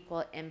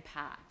unequal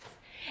impacts.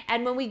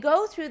 And when we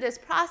go through this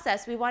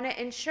process, we want to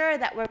ensure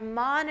that we're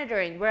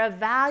monitoring, we're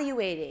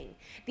evaluating.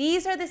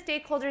 These are the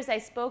stakeholders I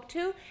spoke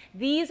to.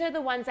 These are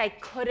the ones I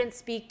couldn't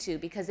speak to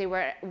because they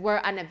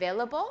were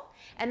unavailable,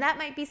 and that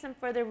might be some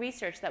further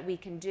research that we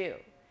can do.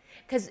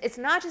 Because it's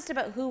not just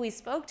about who we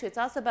spoke to, it's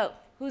also about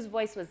whose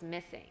voice was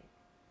missing.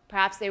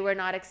 Perhaps they were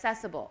not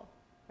accessible,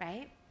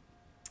 right?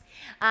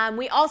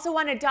 We also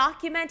want to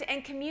document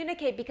and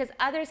communicate because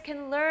others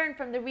can learn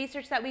from the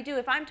research that we do.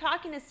 If I'm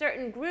talking to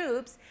certain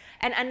groups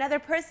and another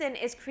person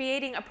is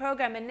creating a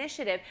program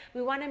initiative,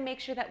 we want to make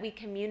sure that we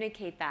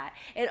communicate that.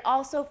 It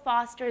also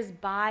fosters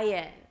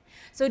buy-in.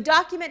 So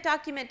document,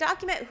 document,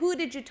 document. Who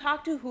did you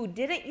talk to? Who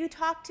didn't you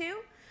talk to?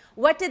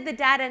 What did the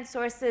data and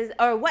sources,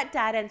 or what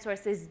data and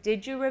sources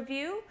did you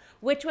review?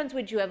 Which ones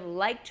would you have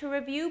liked to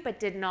review but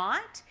did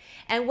not?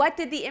 And what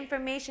did the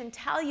information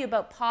tell you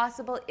about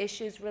possible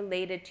issues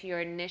related to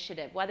your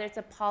initiative, whether it's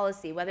a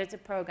policy, whether it's a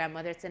program,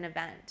 whether it's an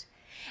event?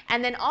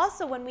 And then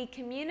also when we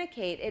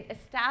communicate, it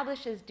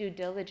establishes due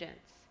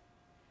diligence,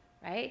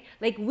 right?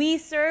 Like we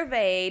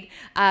surveyed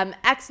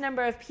X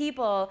number of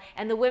people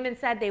and the women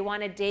said they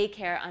wanted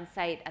daycare on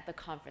site at the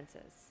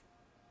conferences.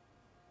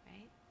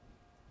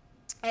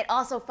 It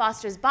also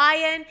fosters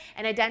buy-in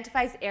and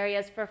identifies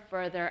areas for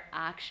further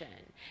action.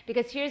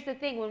 Because here's the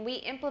thing, when we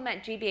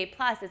implement GBA+,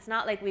 it's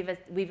not like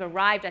we've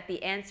arrived at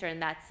the answer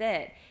and that's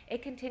it.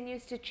 It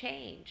continues to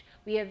change.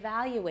 We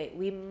evaluate,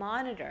 we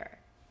monitor.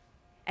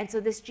 And so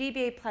this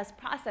GBA+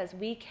 process,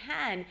 we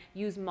can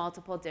use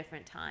multiple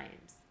different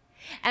times.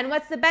 And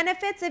what's the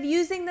benefits of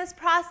using this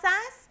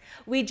process?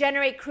 We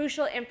generate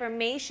crucial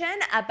information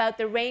about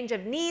the range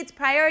of needs,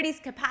 priorities,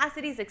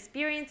 capacities,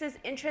 experiences,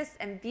 interests,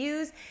 and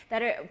views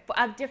that are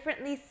of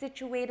differently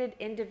situated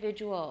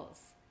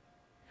individuals.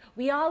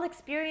 We all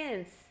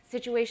experience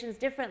situations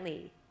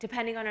differently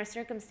depending on our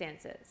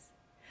circumstances,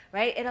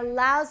 right? It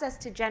allows us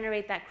to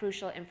generate that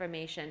crucial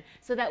information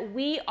so that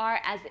we are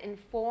as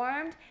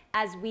informed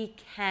as we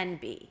can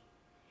be.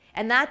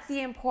 And that's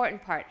the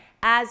important part,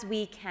 as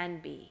we can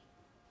be.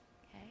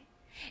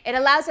 It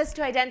allows us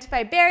to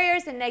identify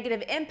barriers and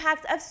negative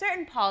impacts of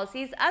certain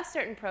policies, of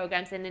certain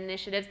programs and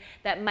initiatives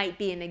that might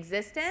be in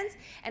existence,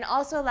 and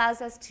also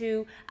allows us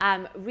to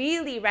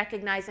really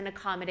recognize and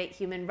accommodate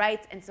human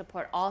rights and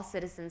support all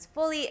citizens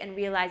fully in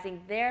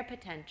realizing their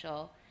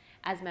potential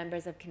as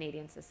members of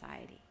Canadian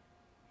society.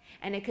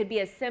 And it could be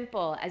as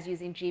simple as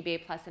using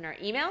GBA Plus in our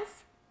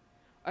emails,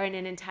 or in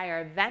an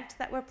entire event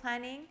that we're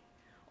planning,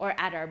 or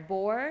at our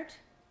board,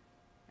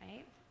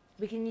 right?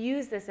 We can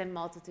use this in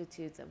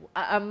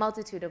a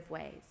multitude of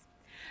ways.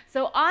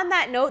 So on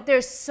that note,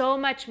 there's so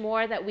much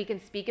more that we can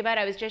speak about.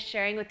 I was just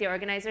sharing with the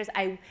organizers,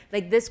 I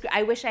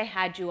wish I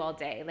had you all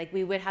day. Like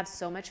we would have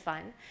so much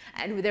fun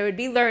and there would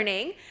be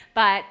learning,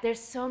 but there's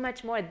so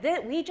much more.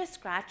 We just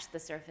scratched the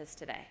surface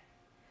today.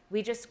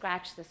 We just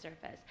scratched the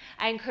surface.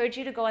 I encourage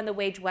you to go on the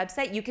WAGE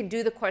website. You can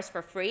do the course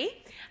for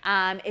free.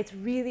 It's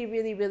really,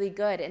 really, really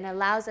good and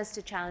allows us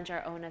to challenge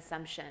our own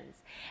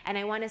assumptions. And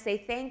I want to say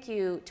thank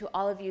you to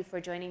all of you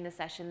for joining the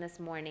session this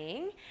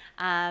morning,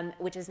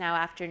 which is now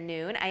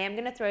afternoon. I am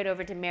going to throw it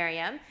over to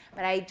Miriam,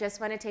 but I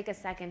just want to take a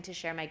second to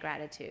share my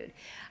gratitude.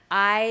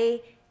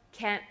 I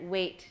can't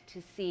wait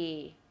to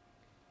see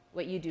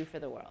what you do for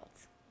the world.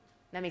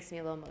 That makes me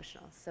a little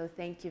emotional. So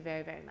thank you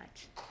very, very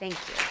much. Thank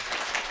you.